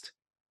passed.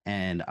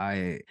 And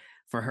I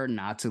for her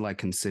not to like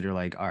consider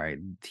like, all right,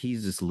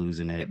 he's just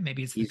losing it.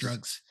 Maybe it's the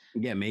drugs.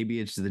 Yeah, maybe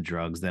it's the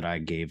drugs that I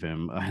gave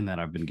him and that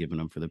I've been giving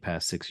him for the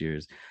past 6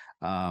 years.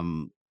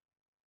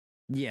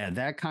 Yeah,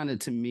 that kind of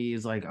to me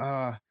is like,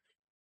 at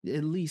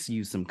least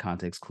use some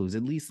context clues,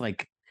 at least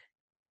like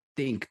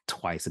think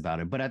twice about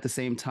it. But at the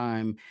same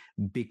time,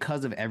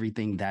 because of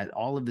everything that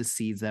all of the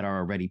seeds that are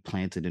already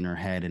planted in her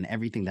head and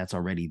everything that's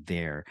already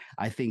there,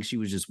 I think she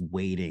was just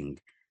waiting.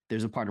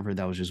 There's a part of her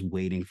that was just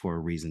waiting for a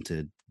reason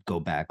to go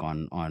back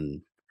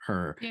on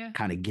her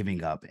kind of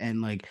giving up.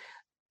 And like,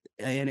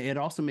 and it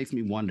also makes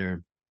me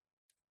wonder,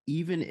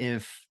 even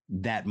if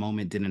that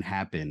moment didn't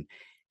happen,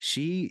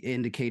 she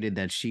indicated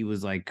that she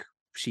was like,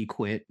 she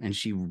quit and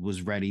she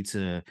was ready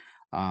to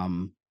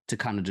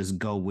kind of just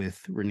go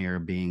with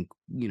Rhaenyra being,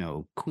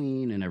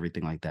 queen and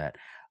everything like that.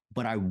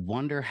 But I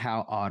wonder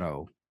how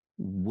Otto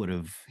would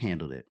have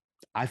handled it.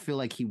 I feel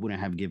like he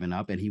wouldn't have given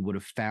up and he would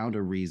have found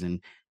a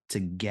reason to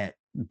get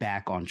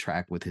back on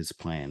track with his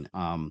plan.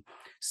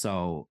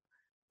 So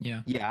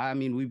yeah, I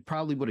mean, we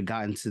probably would have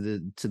gotten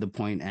to the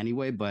point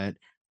anyway, but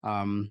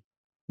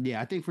Yeah,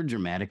 I think for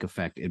dramatic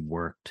effect, it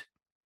worked.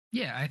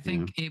 Yeah, I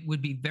think it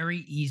would be very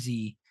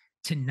easy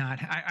to not.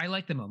 I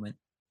like the moment,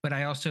 but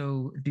I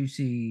also do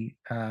see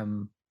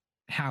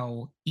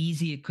how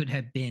easy it could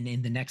have been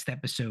in the next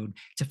episode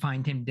to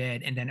find him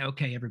dead, and then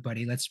okay,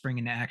 everybody, let's spring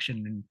into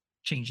action and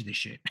change this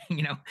shit.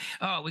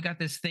 Oh, we got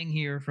this thing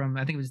here from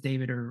I think it was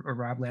David or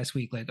Rob last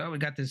week. Like, oh, we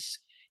got this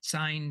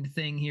signed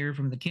thing here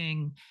from the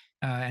king,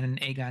 and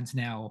Aegon's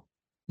now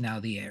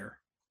the heir.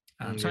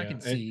 So I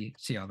can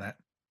see all that.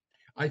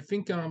 I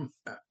think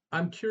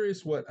I'm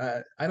curious what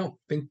I don't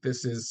think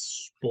this is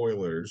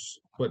spoilers,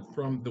 but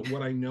from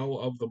what I know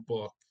of the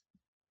book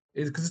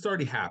is because it's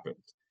already happened.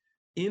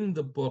 In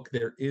the book,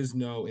 there is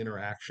no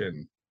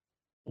interaction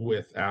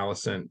with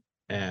Alicent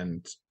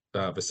and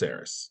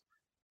Viserys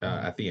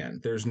at the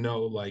end. There's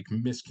no like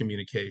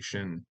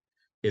miscommunication.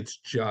 It's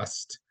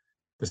just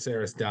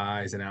Viserys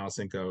dies and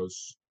Alicent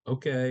goes,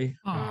 "Okay,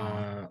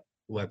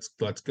 let's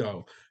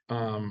go."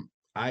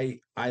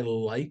 I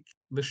like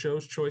the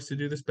show's choice to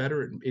do this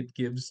better. It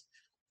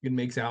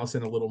makes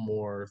Alicent a little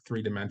more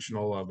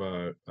three-dimensional of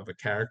a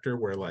character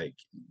where like,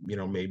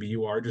 maybe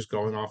you are just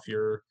going off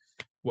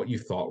what you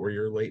thought were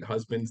your late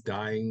husband's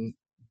dying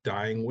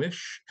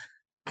wish.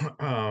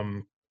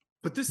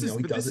 But this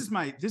is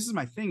my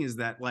thing is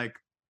that like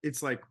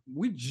it's like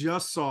we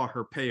just saw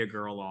her pay a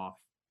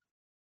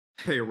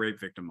rape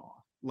victim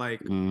off.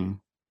 Like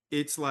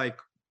it's like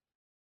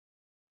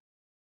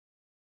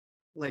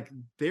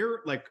they're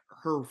like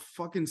her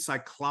fucking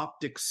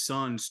cycloptic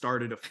son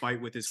started a fight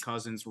with his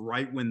cousins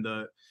right when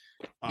the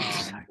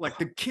like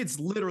the kid's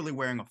literally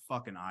wearing a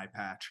fucking eye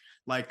patch.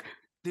 Like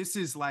this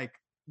is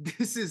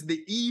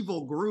the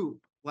evil group.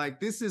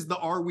 Like this is the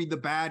Are We the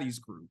Baddies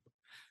group.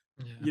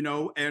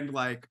 Yeah. And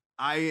like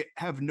I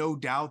have no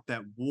doubt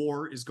that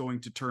war is going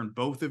to turn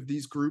both of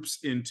these groups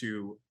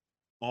into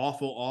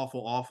awful,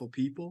 awful, awful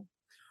people.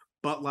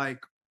 But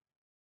like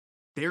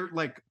they're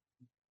like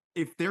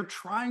if they're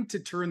trying to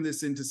turn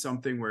this into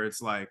something where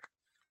it's like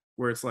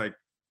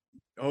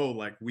oh,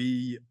 like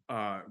you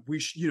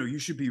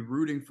should be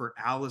rooting for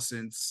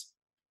Alicent's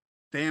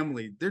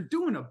family, they're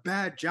doing a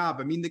bad job.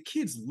 I mean, the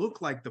kids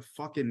look like the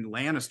fucking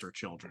Lannister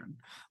children.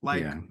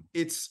 Like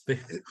it's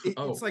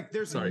like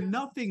there's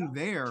nothing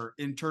there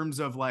in terms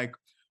of like,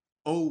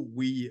 oh,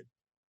 we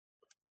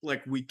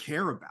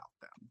care about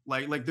them.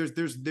 Like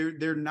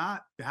they're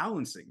not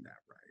balancing that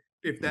right.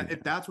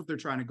 If that's what they're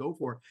trying to go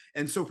for.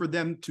 And so for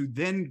them to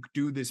then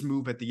do this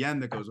move at the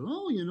end that goes,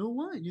 oh, you know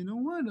what?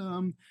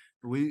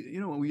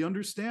 We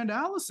understand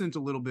Alicent a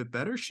little bit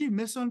better. She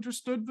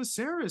misunderstood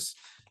Viserys.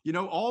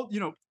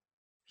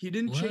 He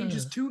didn't change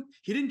his tune.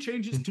 He didn't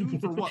change his tune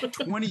for what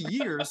 20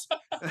 years.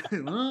 He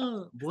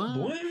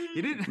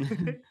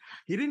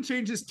didn't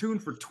change his tune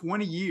for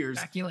 20 years.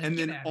 And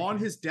then on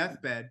his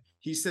deathbed,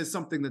 he says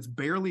something that's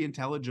barely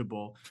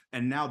intelligible.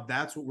 And now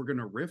that's what we're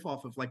gonna riff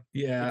off of. Like,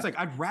 it's like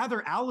I'd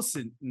rather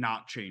Alicent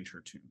not change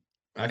her tune.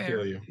 I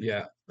feel you.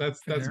 Yeah,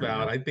 that's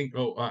valid. I think.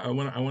 I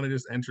want to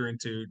just enter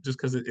into just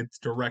because it's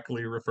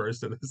directly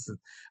refers to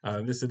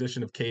this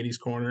edition of Katie's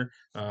Corner,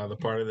 the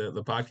part of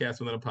the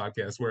podcast within a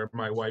podcast where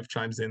my wife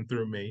chimes in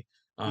through me.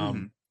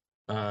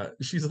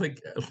 She's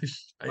like,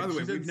 by the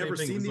way, we've never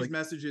seen these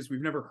messages.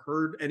 We've never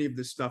heard any of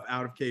this stuff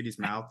out of Katie's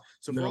mouth.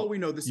 So for all we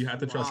know, you have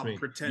to trust me.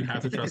 You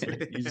have to trust me.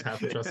 You just have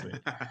to trust me.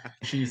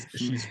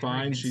 She's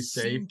fine. She's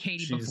safe.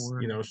 She's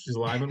she's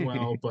alive and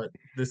well. But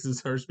this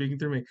is her speaking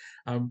through me.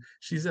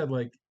 She said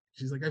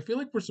she's like I feel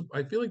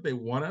like they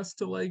want us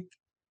to like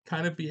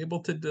kind of be able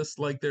to just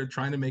like they're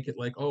trying to make it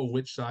like, oh,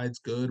 which side's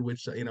good,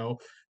 which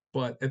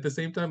But at the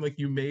same time, like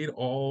you made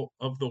all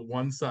of the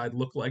one side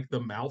look like the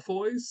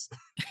Malfoys.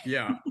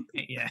 Yeah.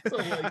 Yeah. So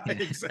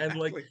exactly. And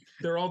like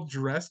they're all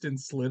dressed in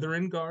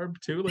Slytherin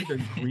garb too. Like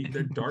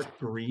they're dark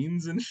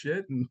greens and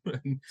shit. And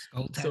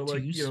so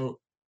like,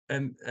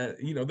 and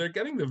they're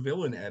getting the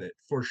villain edit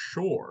for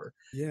sure.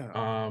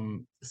 Yeah.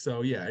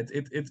 So yeah,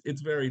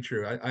 it's very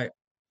true.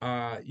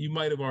 You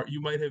might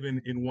have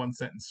in one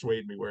sentence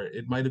swayed me where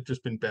it might have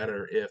just been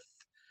better if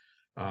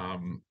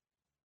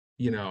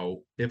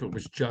if it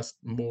was just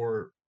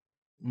more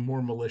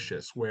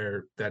malicious,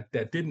 where that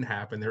didn't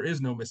happen. There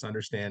is no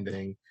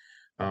misunderstanding.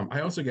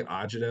 I also get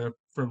agita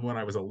from when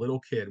I was a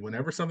little kid.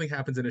 Whenever something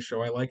happens in a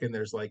show I like, and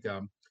there's like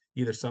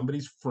either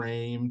somebody's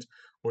framed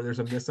or there's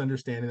a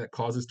misunderstanding that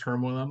causes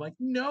turmoil, I'm like,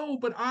 no,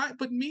 but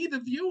me, the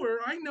viewer,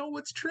 I know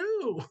what's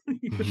true.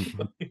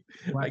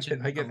 I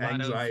get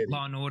anxiety.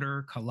 Law and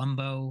Order,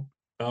 Columbo.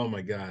 Oh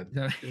my God.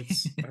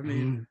 I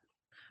mean.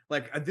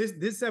 Like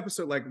this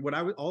episode, like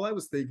all I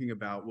was thinking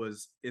about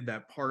was in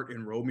that part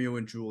in Romeo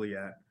and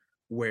Juliet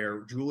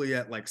where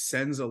Juliet like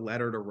sends a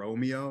letter to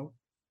Romeo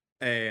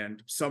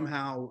and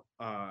somehow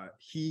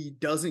he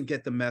doesn't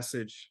get the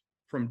message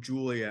from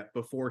Juliet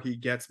before he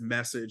gets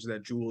message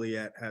that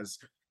Juliet has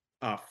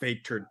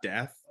faked her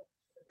death.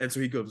 And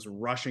so he goes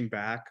rushing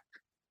back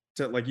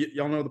to like,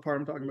 y'all know the part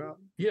I'm talking about?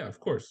 Yeah,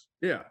 of course.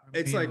 Yeah.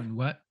 It's like,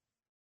 what?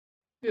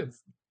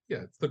 It's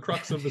the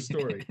crux of the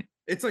story.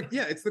 It's like,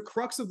 yeah, it's the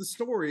crux of the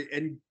story.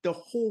 And the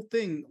whole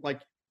thing,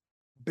 like,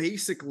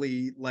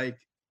 basically, like,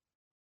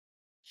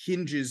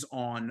 hinges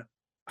on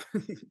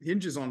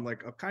hinges on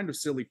like a kind of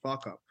silly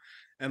fuck up.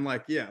 And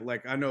like, yeah,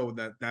 like I know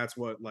that's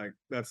what like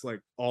that's like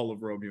all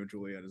of Romeo and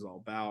Juliet is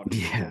all about.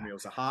 Yeah.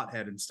 Romeo's a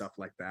hothead and stuff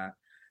like that.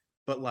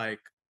 But like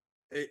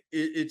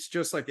it's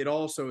just like it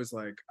also is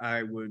like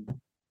I would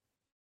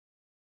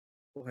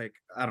like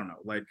I don't know,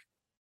 like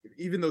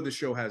even though the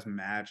show has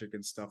magic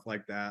and stuff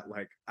like that,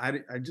 like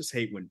I just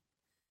hate when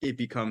it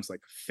becomes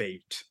like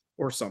fate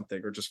or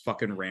something or just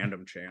fucking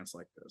random chance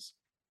like this.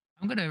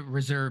 I'm gonna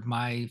reserve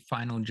my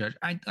final judge.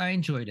 I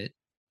enjoyed it,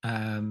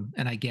 and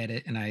I get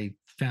it, and I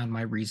found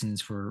my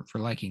reasons for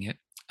liking it,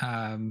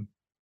 that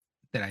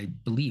I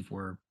believe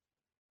were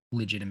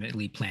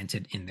legitimately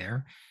planted in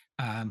there.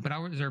 But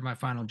I'll reserve my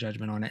final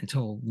judgment on it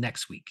until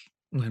next week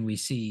when we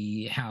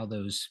see how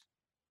those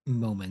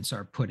moments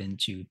are put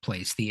into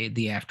place,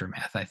 the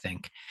aftermath. I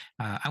think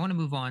I want to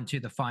move on to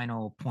the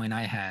final point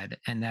I had,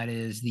 and that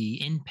is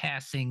the in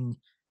passing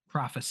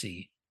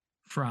prophecy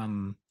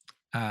from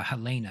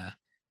Helena.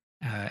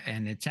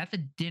 And it's at the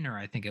dinner,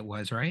 I think it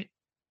was, right?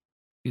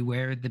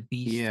 Beware the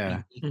beast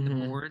Yeah. beneath the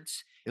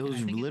boards. It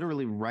was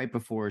literally right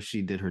before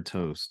she did her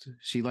toast.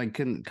 She like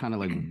couldn't kind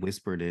of like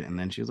whispered it, and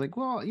then she was like,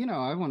 "Well,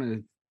 I want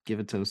to give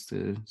a toast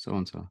to so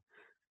and so."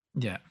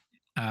 Yeah,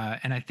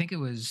 and I think it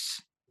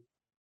was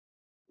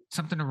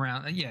something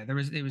around. Yeah,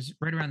 it was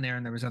right around there,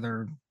 and there was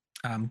other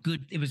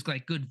good. It was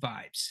like good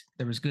vibes.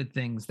 There was good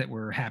things that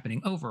were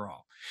happening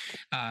overall.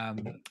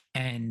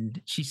 And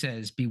she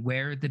says,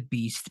 "Beware the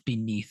beast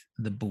beneath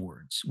the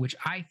boards," which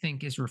I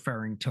think is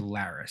referring to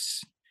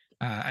Laris.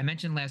 I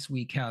mentioned last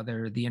week how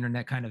the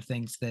internet kind of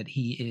thinks that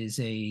he is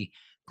a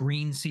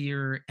green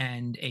seer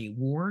and a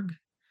warg,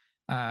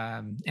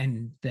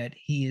 and that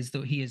he is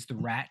the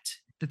rat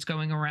that's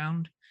going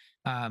around.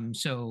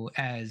 So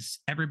as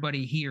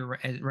everybody here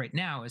right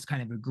now is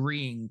kind of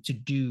agreeing to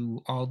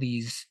do all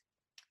these,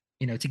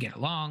 to get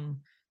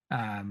along,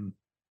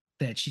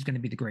 that she's going to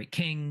be the great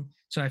king.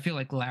 So I feel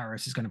like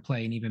Laris is going to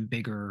play an even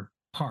bigger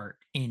part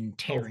in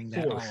tearing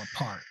that all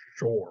apart.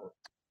 Sure.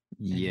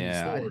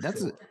 Yeah,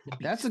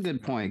 that's a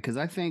good point, because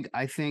I think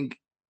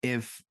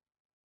if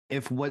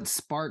what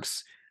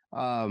sparks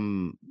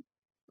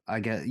I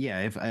guess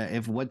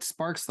if what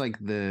sparks like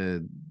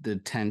the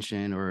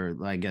tension, or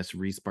I guess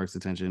re-sparks the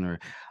tension, or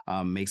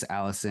makes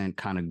Alicent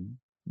kind of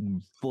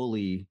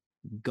fully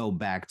go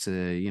back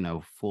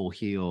to full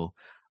heel,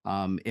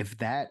 if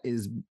that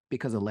is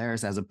because of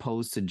Laris as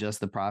opposed to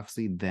just the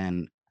prophecy,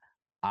 then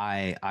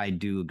I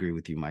do agree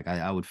with you, Mike.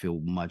 I would feel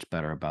much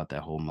better about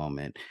that whole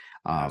moment.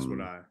 That's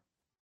what I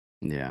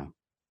Yeah.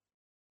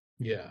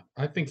 Yeah,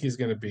 I think he's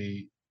going to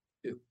be.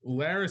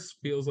 Laris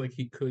feels like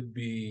he could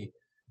be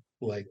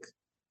like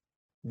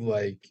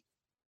Varys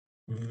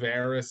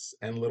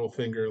and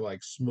Littlefinger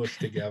like smushed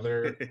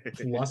together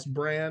plus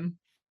Bran.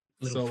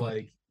 So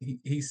like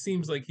he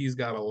seems like he's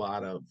got a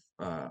lot of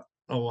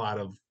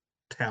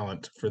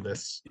talent for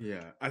this.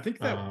 Yeah, I think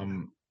that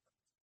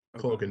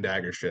cloak and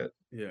dagger shit.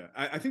 Yeah,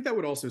 I think that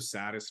would also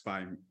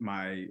satisfy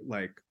my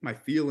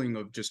feeling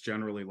of just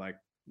generally like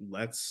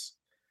let's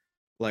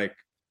like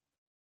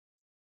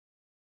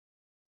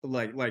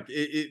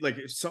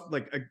it's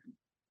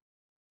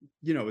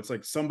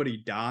like somebody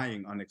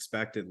dying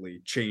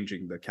unexpectedly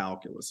changing the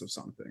calculus of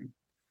something.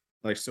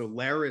 Like, so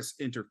Laris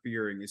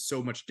interfering is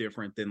so much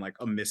different than like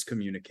a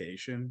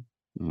miscommunication,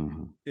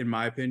 in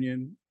my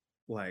opinion.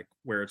 Like,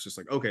 where it's just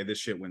like, okay, this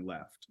shit went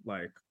left.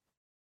 Like,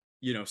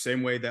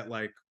 same way that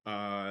like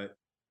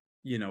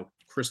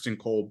Kristen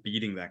Cole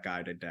beating that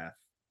guy to death,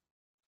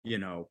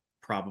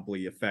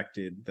 probably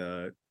affected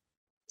the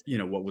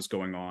what was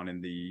going on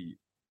in the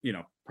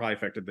probably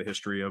affected the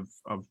history of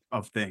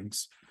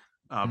things,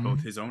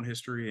 both his own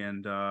history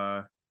and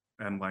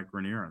like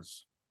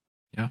Rhaenyra's.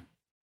 Yeah.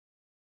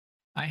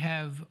 I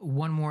have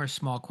one more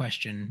small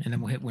question, and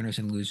then we'll hit winners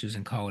and losers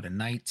and call it a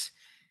night.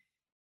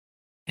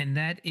 And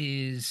that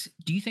is,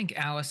 do you think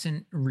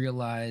Alicent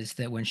realized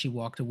that when she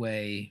walked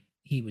away,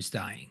 he was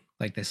dying?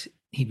 Like this,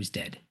 he was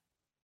dead?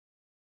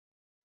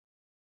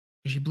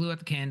 She blew out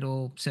the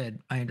candle, said,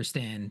 "I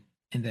understand,"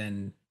 and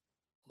then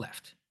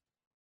left.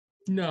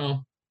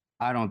 No,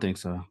 I don't think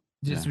so.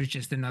 This was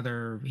just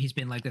another, he's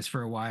been like this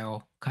for a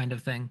while kind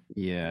of thing.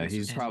 Yeah,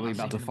 he's probably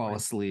about to fall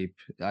asleep.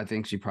 I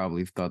think she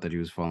probably thought that he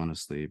was falling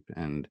asleep.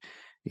 And,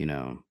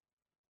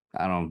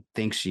 I don't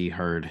think she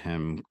heard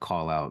him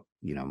call out,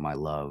 my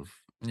love.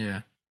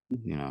 Yeah.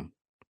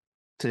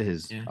 To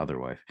his other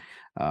wife.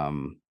 But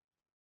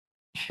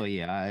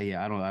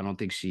I don't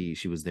think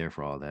she was there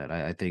for all that.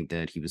 I think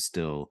that he was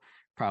still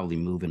probably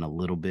moving a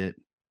little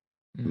bit,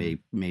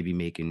 maybe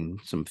making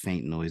some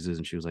faint noises.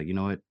 And she was like, "You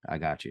know what? I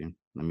got you.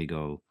 Let me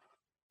go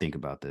think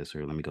about this,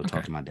 or let me go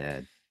talk to my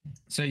dad."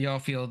 So y'all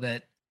feel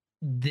that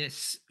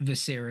this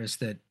Viserys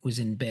that was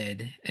in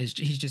bed, he's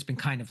just been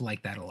kind of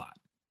like that a lot.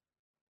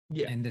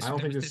 Yeah, and I don't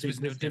think this was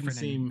no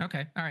different.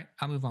 Okay, all right,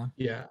 I'll move on.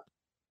 Yeah,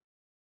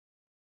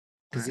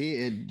 because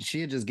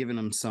she had just given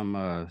him some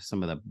of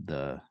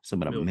the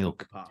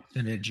milk,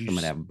 and the juice. Some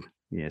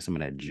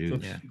of that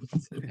juice.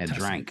 Had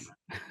drank.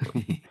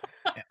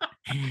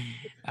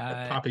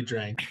 Poppy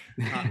drank.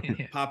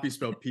 Poppy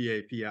spelled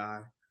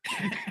Papi.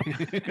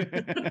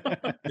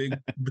 Big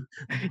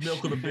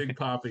milk with a big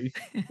poppy.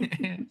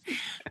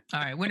 All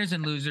right, winners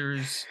and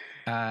losers.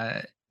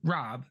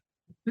 Rob,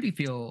 who do you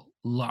feel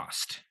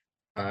lost?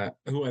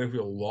 Who I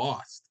feel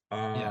lost.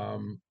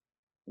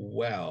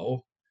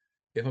 Well,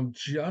 if I'm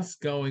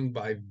just going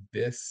by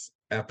this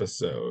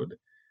episode,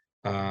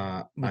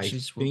 Which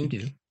is what we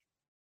do.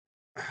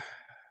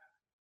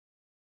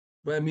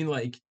 But I mean,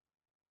 like,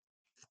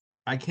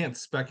 I can't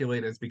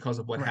speculate it's because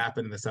of what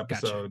happened in this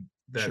episode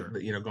that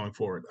going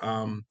forward.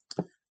 I'm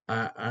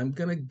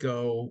gonna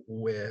go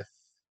with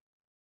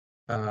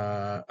it's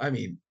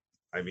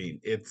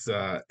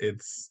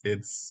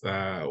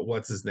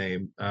what's his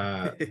name?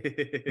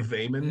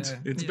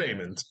 Vaymond. It's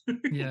Vaymond.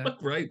 Yeah.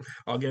 Right.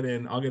 I'll get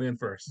in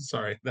first.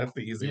 Sorry, that's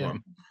the easy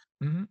one.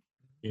 Mm-hmm.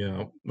 You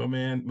know, my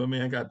man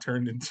got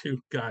turned into,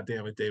 God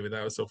damn it, David,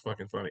 that was so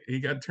fucking funny.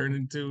 He got turned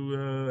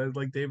into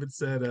like David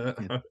said,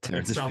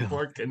 South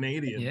Park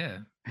Canadian. Yeah,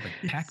 like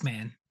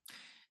Pac-Man.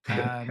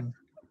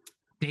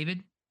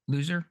 David,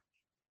 loser.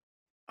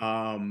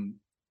 I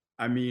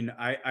mean,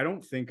 I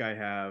don't think I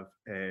have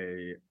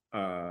a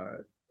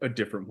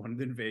different one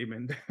than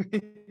Vaymond.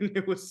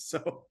 It was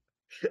so,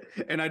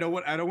 and I don't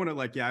want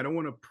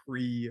to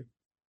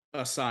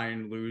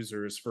pre-assign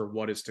losers for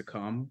what is to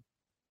come.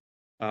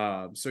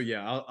 So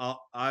yeah,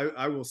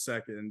 I will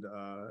second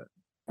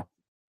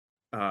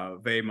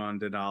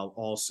Vaymond, and I'll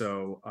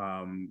also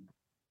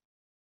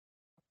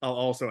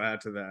add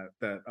to that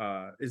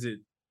is it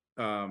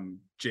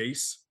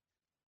Jace?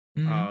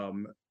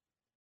 Mm-hmm.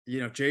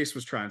 Jace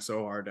was trying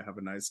so hard to have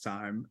a nice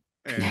time,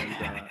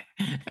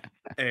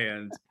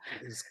 and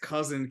his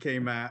cousin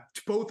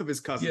both of his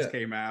cousins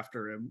came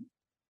after him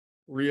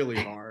really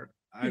hard.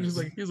 He was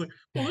like,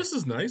 well, this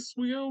is nice.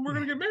 We're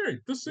gonna get married.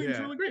 This seems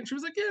really great. And she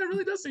was like, yeah, it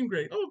really does seem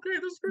great. Oh,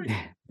 great, this is great.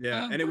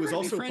 Yeah, and it was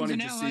also funny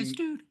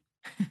to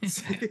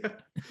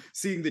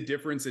seeing the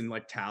difference in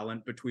like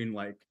talent between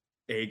like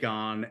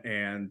Aegon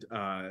and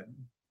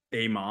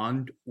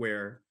Aemond,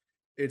 where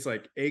it's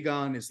like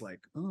Aegon is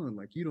like, oh,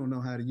 like you don't know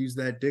how to use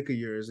that dick of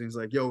yours, and he's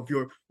like, yo, if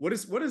you're what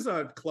does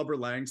Clubber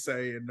Lang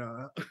say in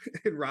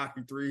in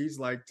Rocky 3? He's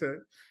like,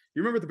 you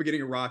remember at the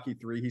beginning of Rocky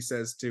 3, he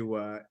says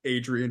to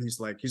Adrian, he's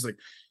like,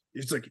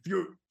 if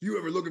you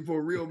ever looking for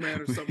a real man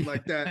or something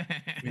like that,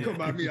 come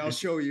by me, I'll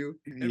show you.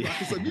 And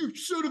Rocky's like, you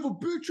son of a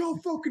bitch, I'll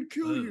fucking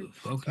kill you.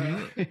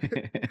 And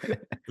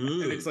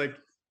it's like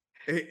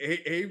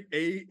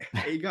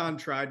Aegon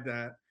tried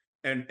that.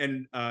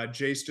 And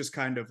Jace just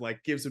kind of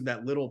like gives him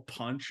that little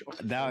punch.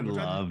 That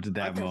loved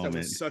that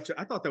moment.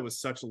 I thought that was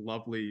such a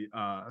lovely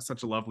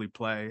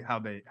play, how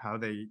they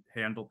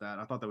handled that.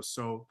 I thought that was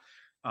so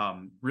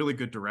really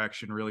good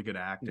direction, really good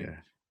acting. Yeah.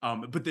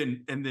 But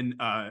then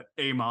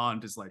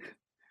Aemond is like,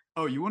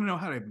 oh, you want to know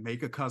how to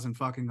make a cousin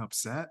fucking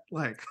upset?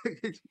 Like,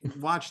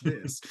 watch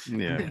this.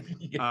 Yeah.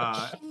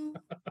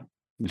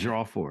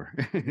 Draw 4.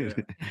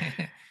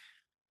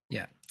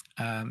 Yeah.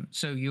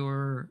 So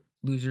your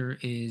loser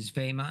is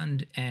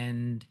Vaymond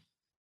and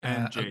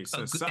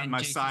Jace.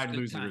 My side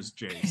loser is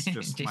Jace.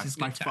 Just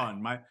my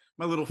fun, my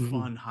little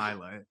fun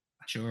highlight.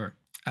 Sure.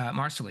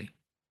 Marcelly.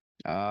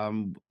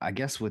 I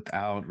guess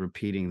without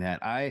repeating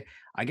that, I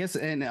guess,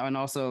 and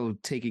also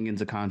taking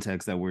into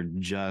context that we're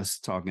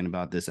just talking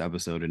about this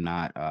episode and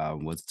not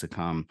what's to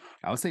come,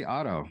 I would say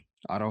Otto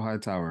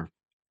Hightower.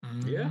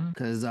 Yeah,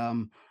 because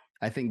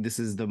I think this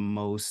is the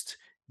most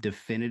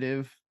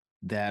definitive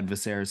that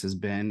Viserys has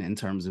been in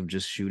terms of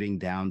just shooting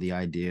down the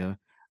idea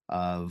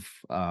of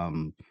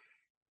Aegon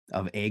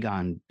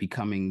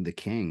becoming the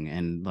king,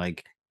 and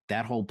like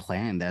that whole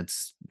plan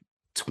that's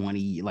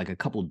a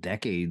couple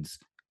decades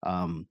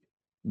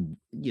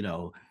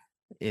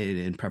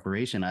in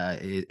preparation,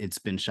 it's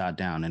been shot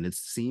down, and it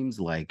seems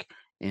like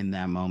in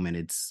that moment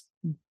it's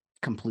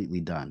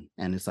completely done,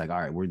 and it's like,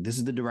 all right, this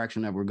is the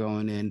direction that we're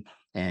going in,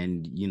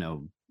 and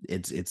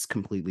it's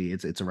completely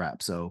it's a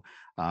wrap. So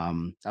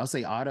I'll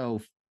say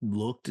Otto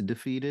looked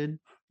defeated.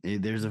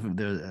 There's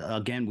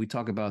again, we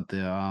talk about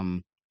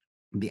the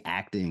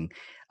acting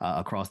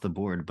across the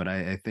board, but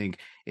I think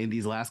in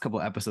these last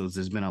couple episodes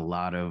there's been a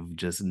lot of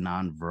just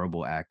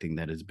nonverbal acting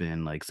that has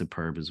been like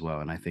superb as well,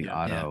 and I think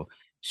Otto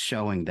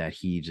showing that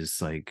he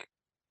just like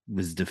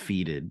was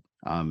defeated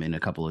in a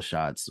couple of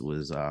shots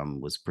was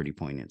pretty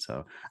poignant.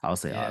 So I'll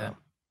say Otto.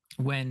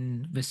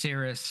 When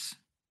Viserys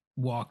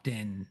walked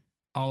in,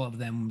 all of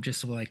them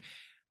just were like,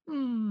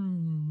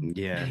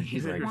 yeah,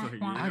 he's like,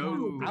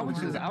 I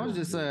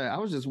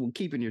was just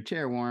keeping your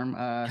chair warm.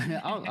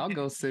 I'll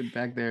go sit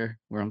back there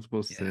where I'm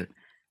supposed to sit.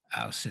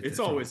 I'll sit. It's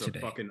always a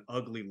fucking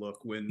ugly look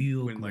when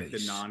like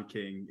the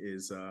non-king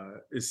is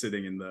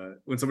sitting in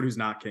when somebody who's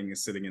not king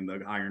is sitting in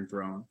the Iron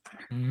Throne.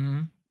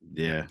 Mm-hmm.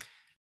 Yeah.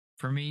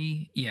 For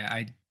me,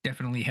 I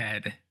definitely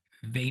had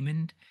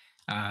Vaymond,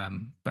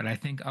 but I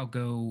think I'll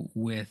go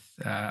with,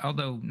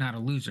 although not a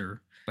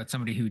loser, but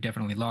somebody who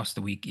definitely lost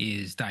the week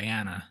is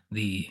Diana,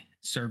 the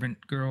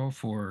servant girl,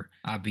 for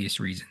obvious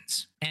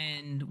reasons.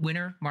 And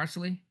winner,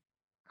 Marcelly?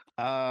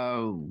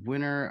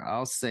 Winner,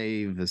 I'll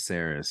say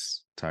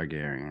Viserys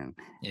Targaryen.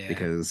 Yeah.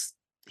 Because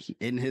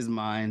in his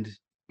mind,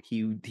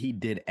 he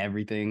did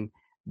everything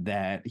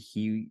that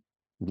he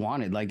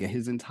wanted. Like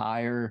his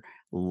entire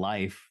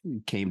life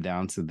came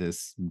down to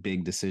this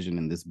big decision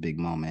and this big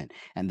moment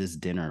and this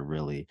dinner,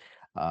 really.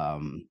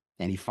 And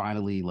he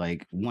finally,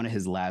 like, one of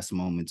his last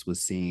moments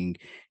was seeing,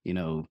 you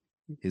know,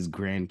 his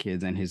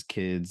grandkids and his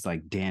kids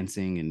like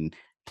dancing and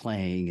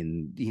playing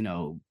and, you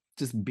know,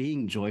 just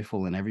being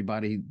joyful, and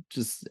everybody,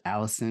 just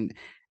Allison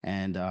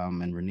and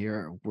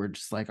Rhaenyra were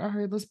just like, all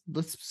right,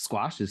 let's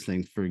squash this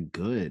thing for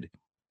good.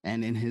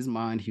 And in his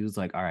mind, he was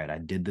like, all right, I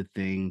did the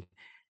thing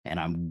and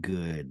I'm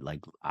good.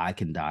 Like I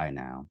can die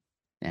now.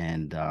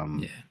 And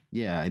Yeah.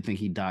 yeah, I think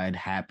he died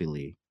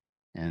happily.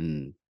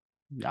 And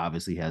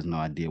obviously has no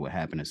idea what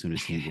happened as soon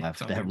as he left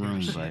Thought that we were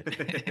room. doing But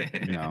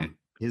shit. you know,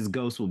 his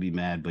ghost will be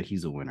mad, but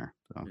he's a winner.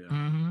 So Yeah.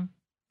 Mm-hmm.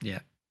 Yeah.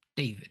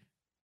 David.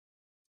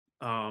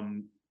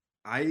 I'm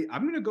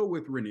gonna go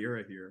with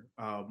Rhaenyra here.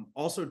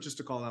 Also, just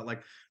to call out,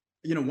 like,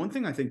 you know, one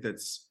thing I think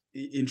that's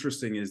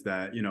interesting is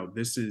that, you know,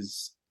 this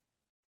is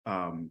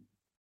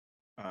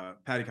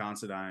Patty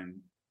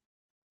Considine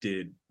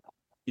did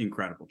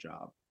incredible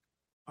job.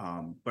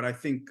 But I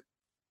think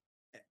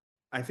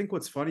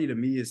what's funny to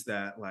me is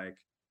that, like,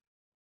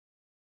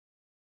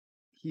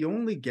 he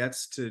only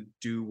gets to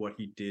do what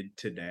he did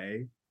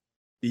today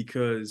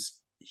because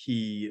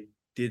he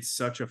did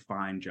such a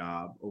fine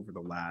job over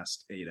the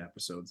last 8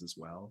 episodes as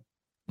well.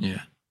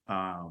 Yeah.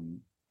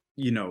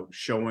 You know,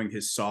 showing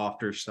his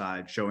softer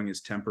side, showing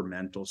his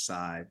temperamental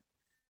side,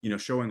 you know,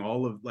 showing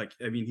all of, like,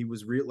 I mean, he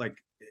was real, like,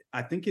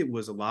 I think it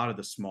was a lot of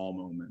the small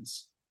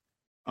moments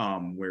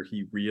where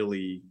he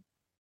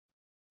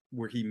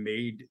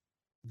made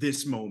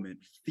this moment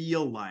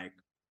feel like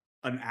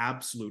an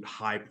absolute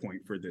high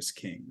point for this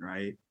king,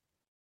 right?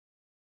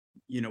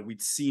 You know,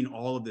 we'd seen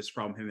all of this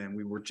from him and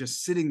we were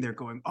just sitting there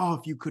going, oh,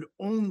 if you could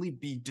only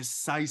be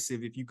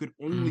decisive, if you could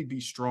only be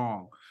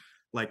strong,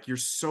 like, you're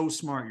so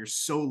smart, you're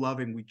so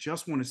loving, we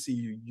just want to see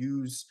you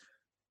use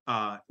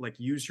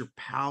use your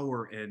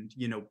power and,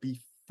 you know, be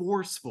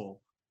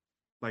forceful.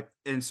 Like,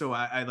 and so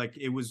I like,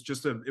 it was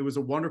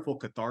a wonderful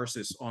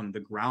catharsis on the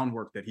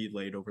groundwork that he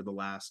laid over the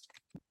last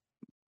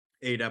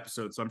 8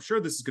 episodes. So I'm sure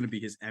this is going to be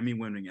his Emmy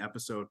winning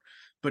episode,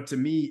 but to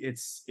me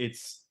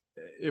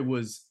it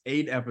was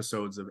 8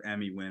 episodes of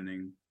Emmy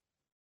winning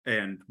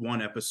and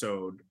 1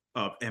 episode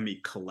of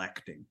Emmy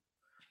collecting.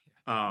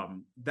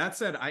 That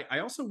said, I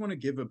also want to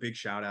give a big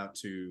shout out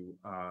to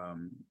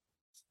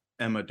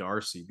Emma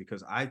Darcy,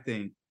 because I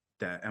think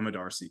that Emma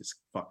Darcy is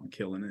fucking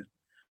killing it.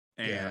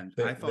 And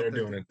yeah, I thought they're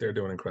doing it. They're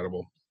doing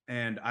incredible.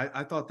 And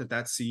I thought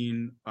that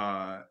scene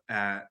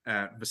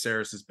at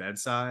Viserys's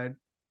bedside,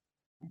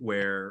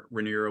 where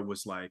Rhaenyra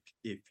was like,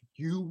 if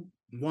you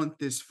want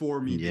this for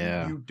me,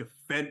 then you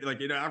defend, like,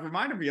 you know, it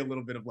reminded me a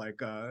little bit of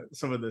like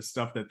some of the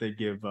stuff that they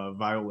give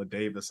Viola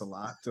Davis a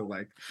lot, to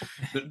like,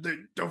 they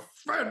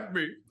defend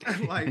me.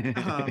 Like,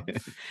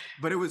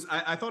 but it was,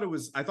 I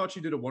thought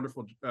she did a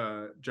wonderful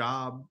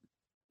job.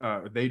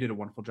 They did a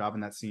wonderful job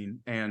in that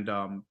scene. And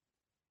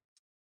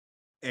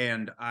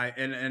I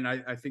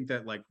think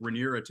that, like,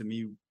 Rhaenyra to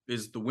me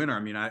is the winner. I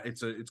mean,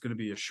 it's going to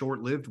be a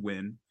short-lived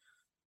win,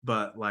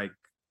 but like,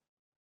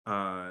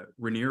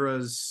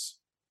 Rhaenyra's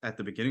at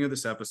the beginning of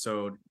this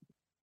episode,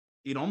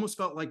 it almost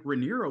felt like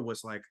Rhaenyra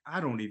was like, I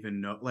don't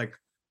even know, like,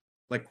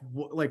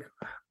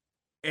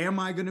 am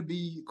I going to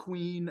be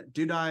queen?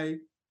 Did I,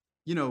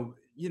 I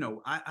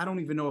don't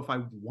even know if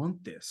I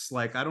want this.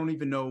 Like, I don't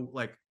even know,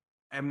 like,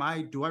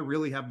 do I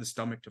really have the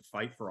stomach to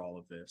fight for all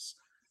of this?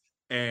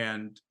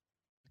 And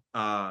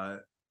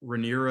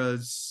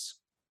Rhaenyra's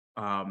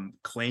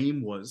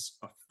claim was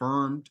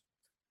affirmed.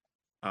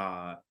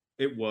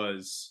 It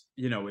was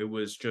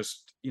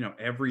just,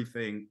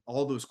 everything,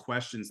 all those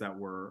questions that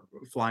were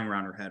flying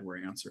around her head were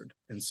answered.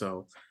 And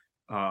so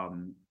I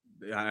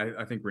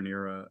think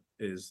Rhaenyra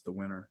is the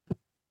winner.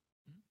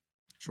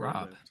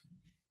 Rob.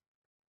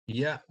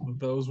 Yeah,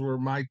 those were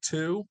my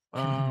 2.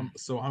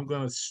 So I'm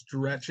gonna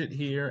stretch it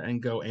here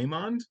and go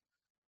Aemond.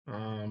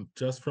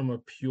 Just from a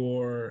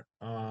pure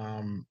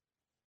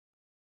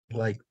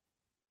like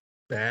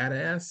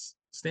badass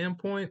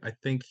standpoint, I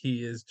think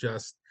he's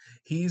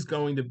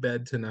going to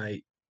bed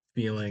tonight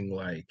feeling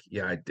like,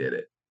 yeah, I did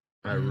it.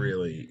 I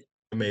really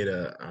made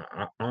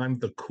I'm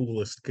the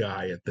coolest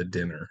guy at the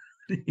dinner.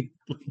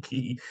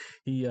 Like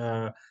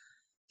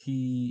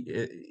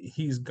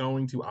he's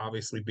going to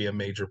obviously be a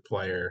major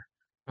player,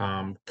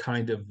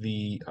 kind of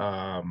the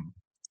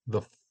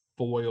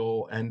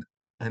foil and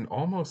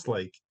almost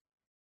like,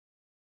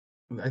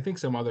 I think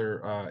some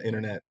other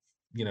internet,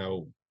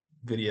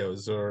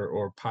 videos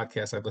or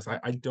podcasts I've listened.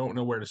 I don't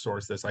know where to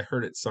source this. I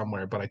heard it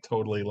somewhere, but I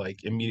totally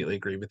like immediately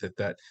agree with it,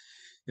 that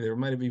there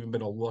might have even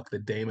been a look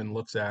that Damon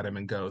looks at him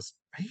and goes,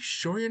 "Are you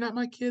sure you're not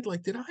my kid?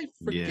 Like, did I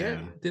forget?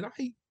 Yeah. Did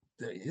I?"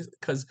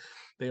 Because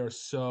they are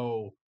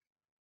so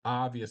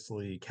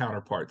obviously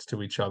counterparts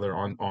to each other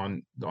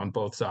on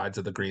both sides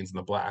of the greens and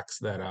the blacks.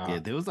 That Yeah,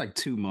 there was like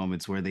two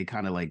moments where they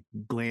kind of like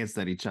glanced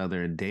at each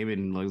other, and David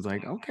was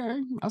like,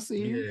 "Okay, I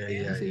see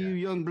you. I see you,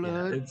 young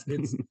blood."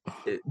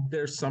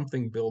 There's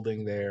something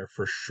building there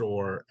for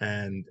sure,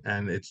 and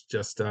it's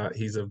just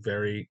he's a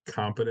very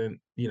competent,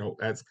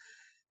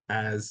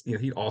 as you know,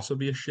 he'd also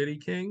be a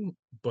shitty king,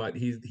 but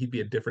he'd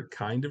be a different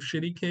kind of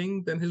shitty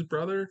king than his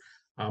brother.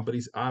 But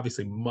he's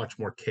obviously much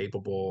more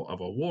capable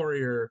of a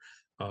warrior,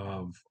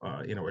 of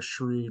a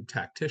shrewd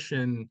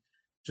tactician.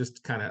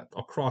 Just kind of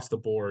across the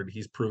board,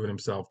 he's proven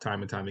himself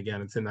time and time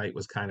again. And tonight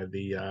was kind of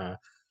they're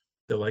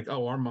like,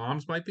 oh, our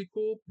moms might be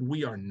cool.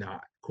 We are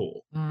not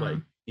cool. Like,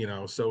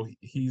 so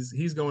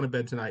he's going to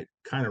bed tonight,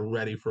 kind of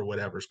ready for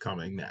whatever's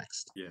coming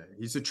next. Yeah,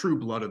 he's a true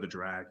blood of the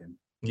dragon.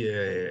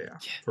 Yeah,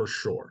 for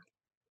sure.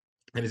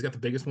 And he's got the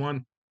biggest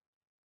one.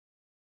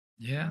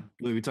 Yeah.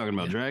 Were we talking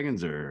about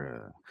dragons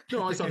or?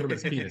 No, I was talking about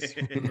his penis.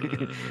 What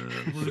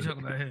are we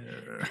talking about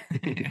here?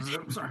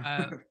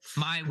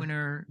 My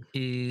winner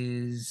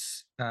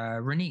is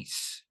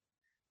Rhaenys,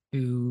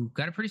 who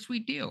got a pretty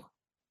sweet deal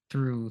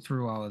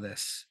through all of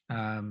this.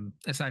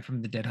 Aside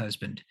from the dead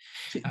husband,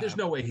 there's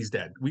no way he's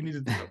dead. We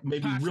need to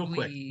maybe real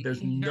quick.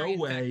 There's no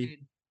way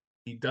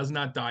he does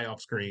not die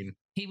off screen.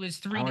 He was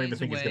 3 days I don't even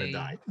think away. he's going to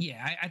die.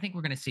 Yeah, I think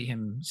we're going to see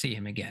him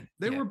again.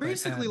 They were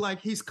basically like,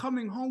 he's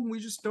coming home.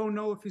 We just don't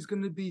know if he's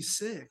going to be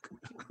sick.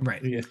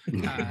 Right. Yeah.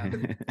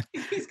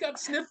 He's got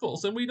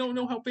sniffles, and we don't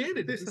know how bad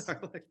it is.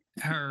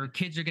 Her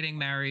kids are getting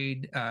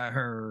married.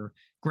 Her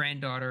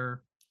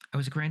granddaughter,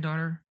 was it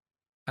granddaughter?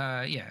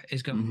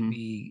 Is going to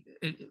be,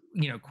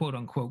 quote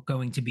unquote,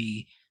 going to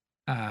be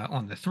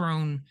on the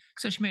throne.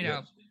 So she made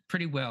out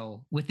pretty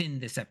well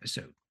within this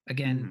episode.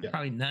 Again,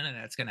 probably none of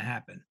that's going to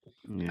happen.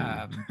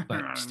 Yeah.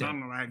 But still,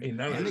 and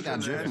they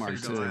got drift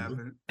marks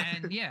too.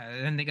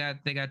 And they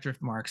got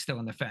drift marks still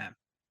in the fam.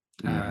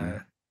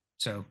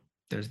 So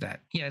there's that.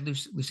 Yeah,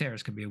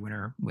 Lucerys could be a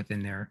winner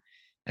within there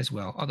as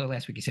well. Although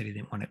last week he said he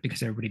didn't want it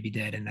because everybody be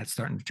dead, and that's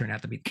starting to turn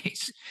out to be the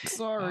case.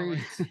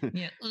 Sorry.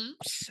 Yeah.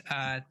 Oops.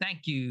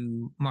 Thank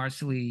you,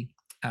 Marcely.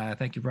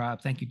 Thank you,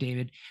 Rob. Thank you,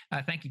 David.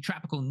 Thank you,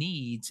 Tropical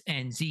Needs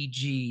and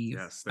ZG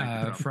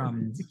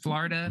from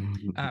Florida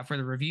for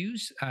the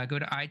reviews. Go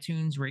to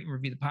iTunes, rate and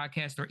review the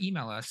podcast, or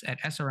email us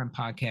at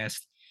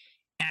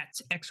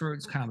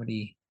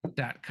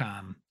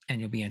srmpodcast@xroadscomedy.com,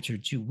 and you'll be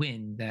entered to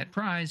win that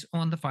prize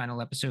on the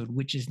final episode,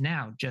 which is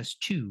now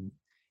just 2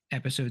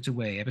 episodes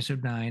away,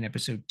 episode 9,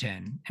 episode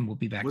 10, and we'll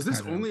be back. Was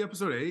this only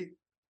episode 8?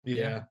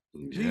 Yeah.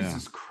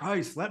 Jesus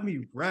Christ, let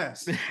me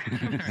rest.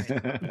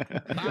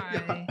 Right.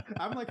 Bye.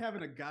 I'm like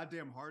having a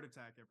goddamn heart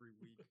attack every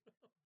week.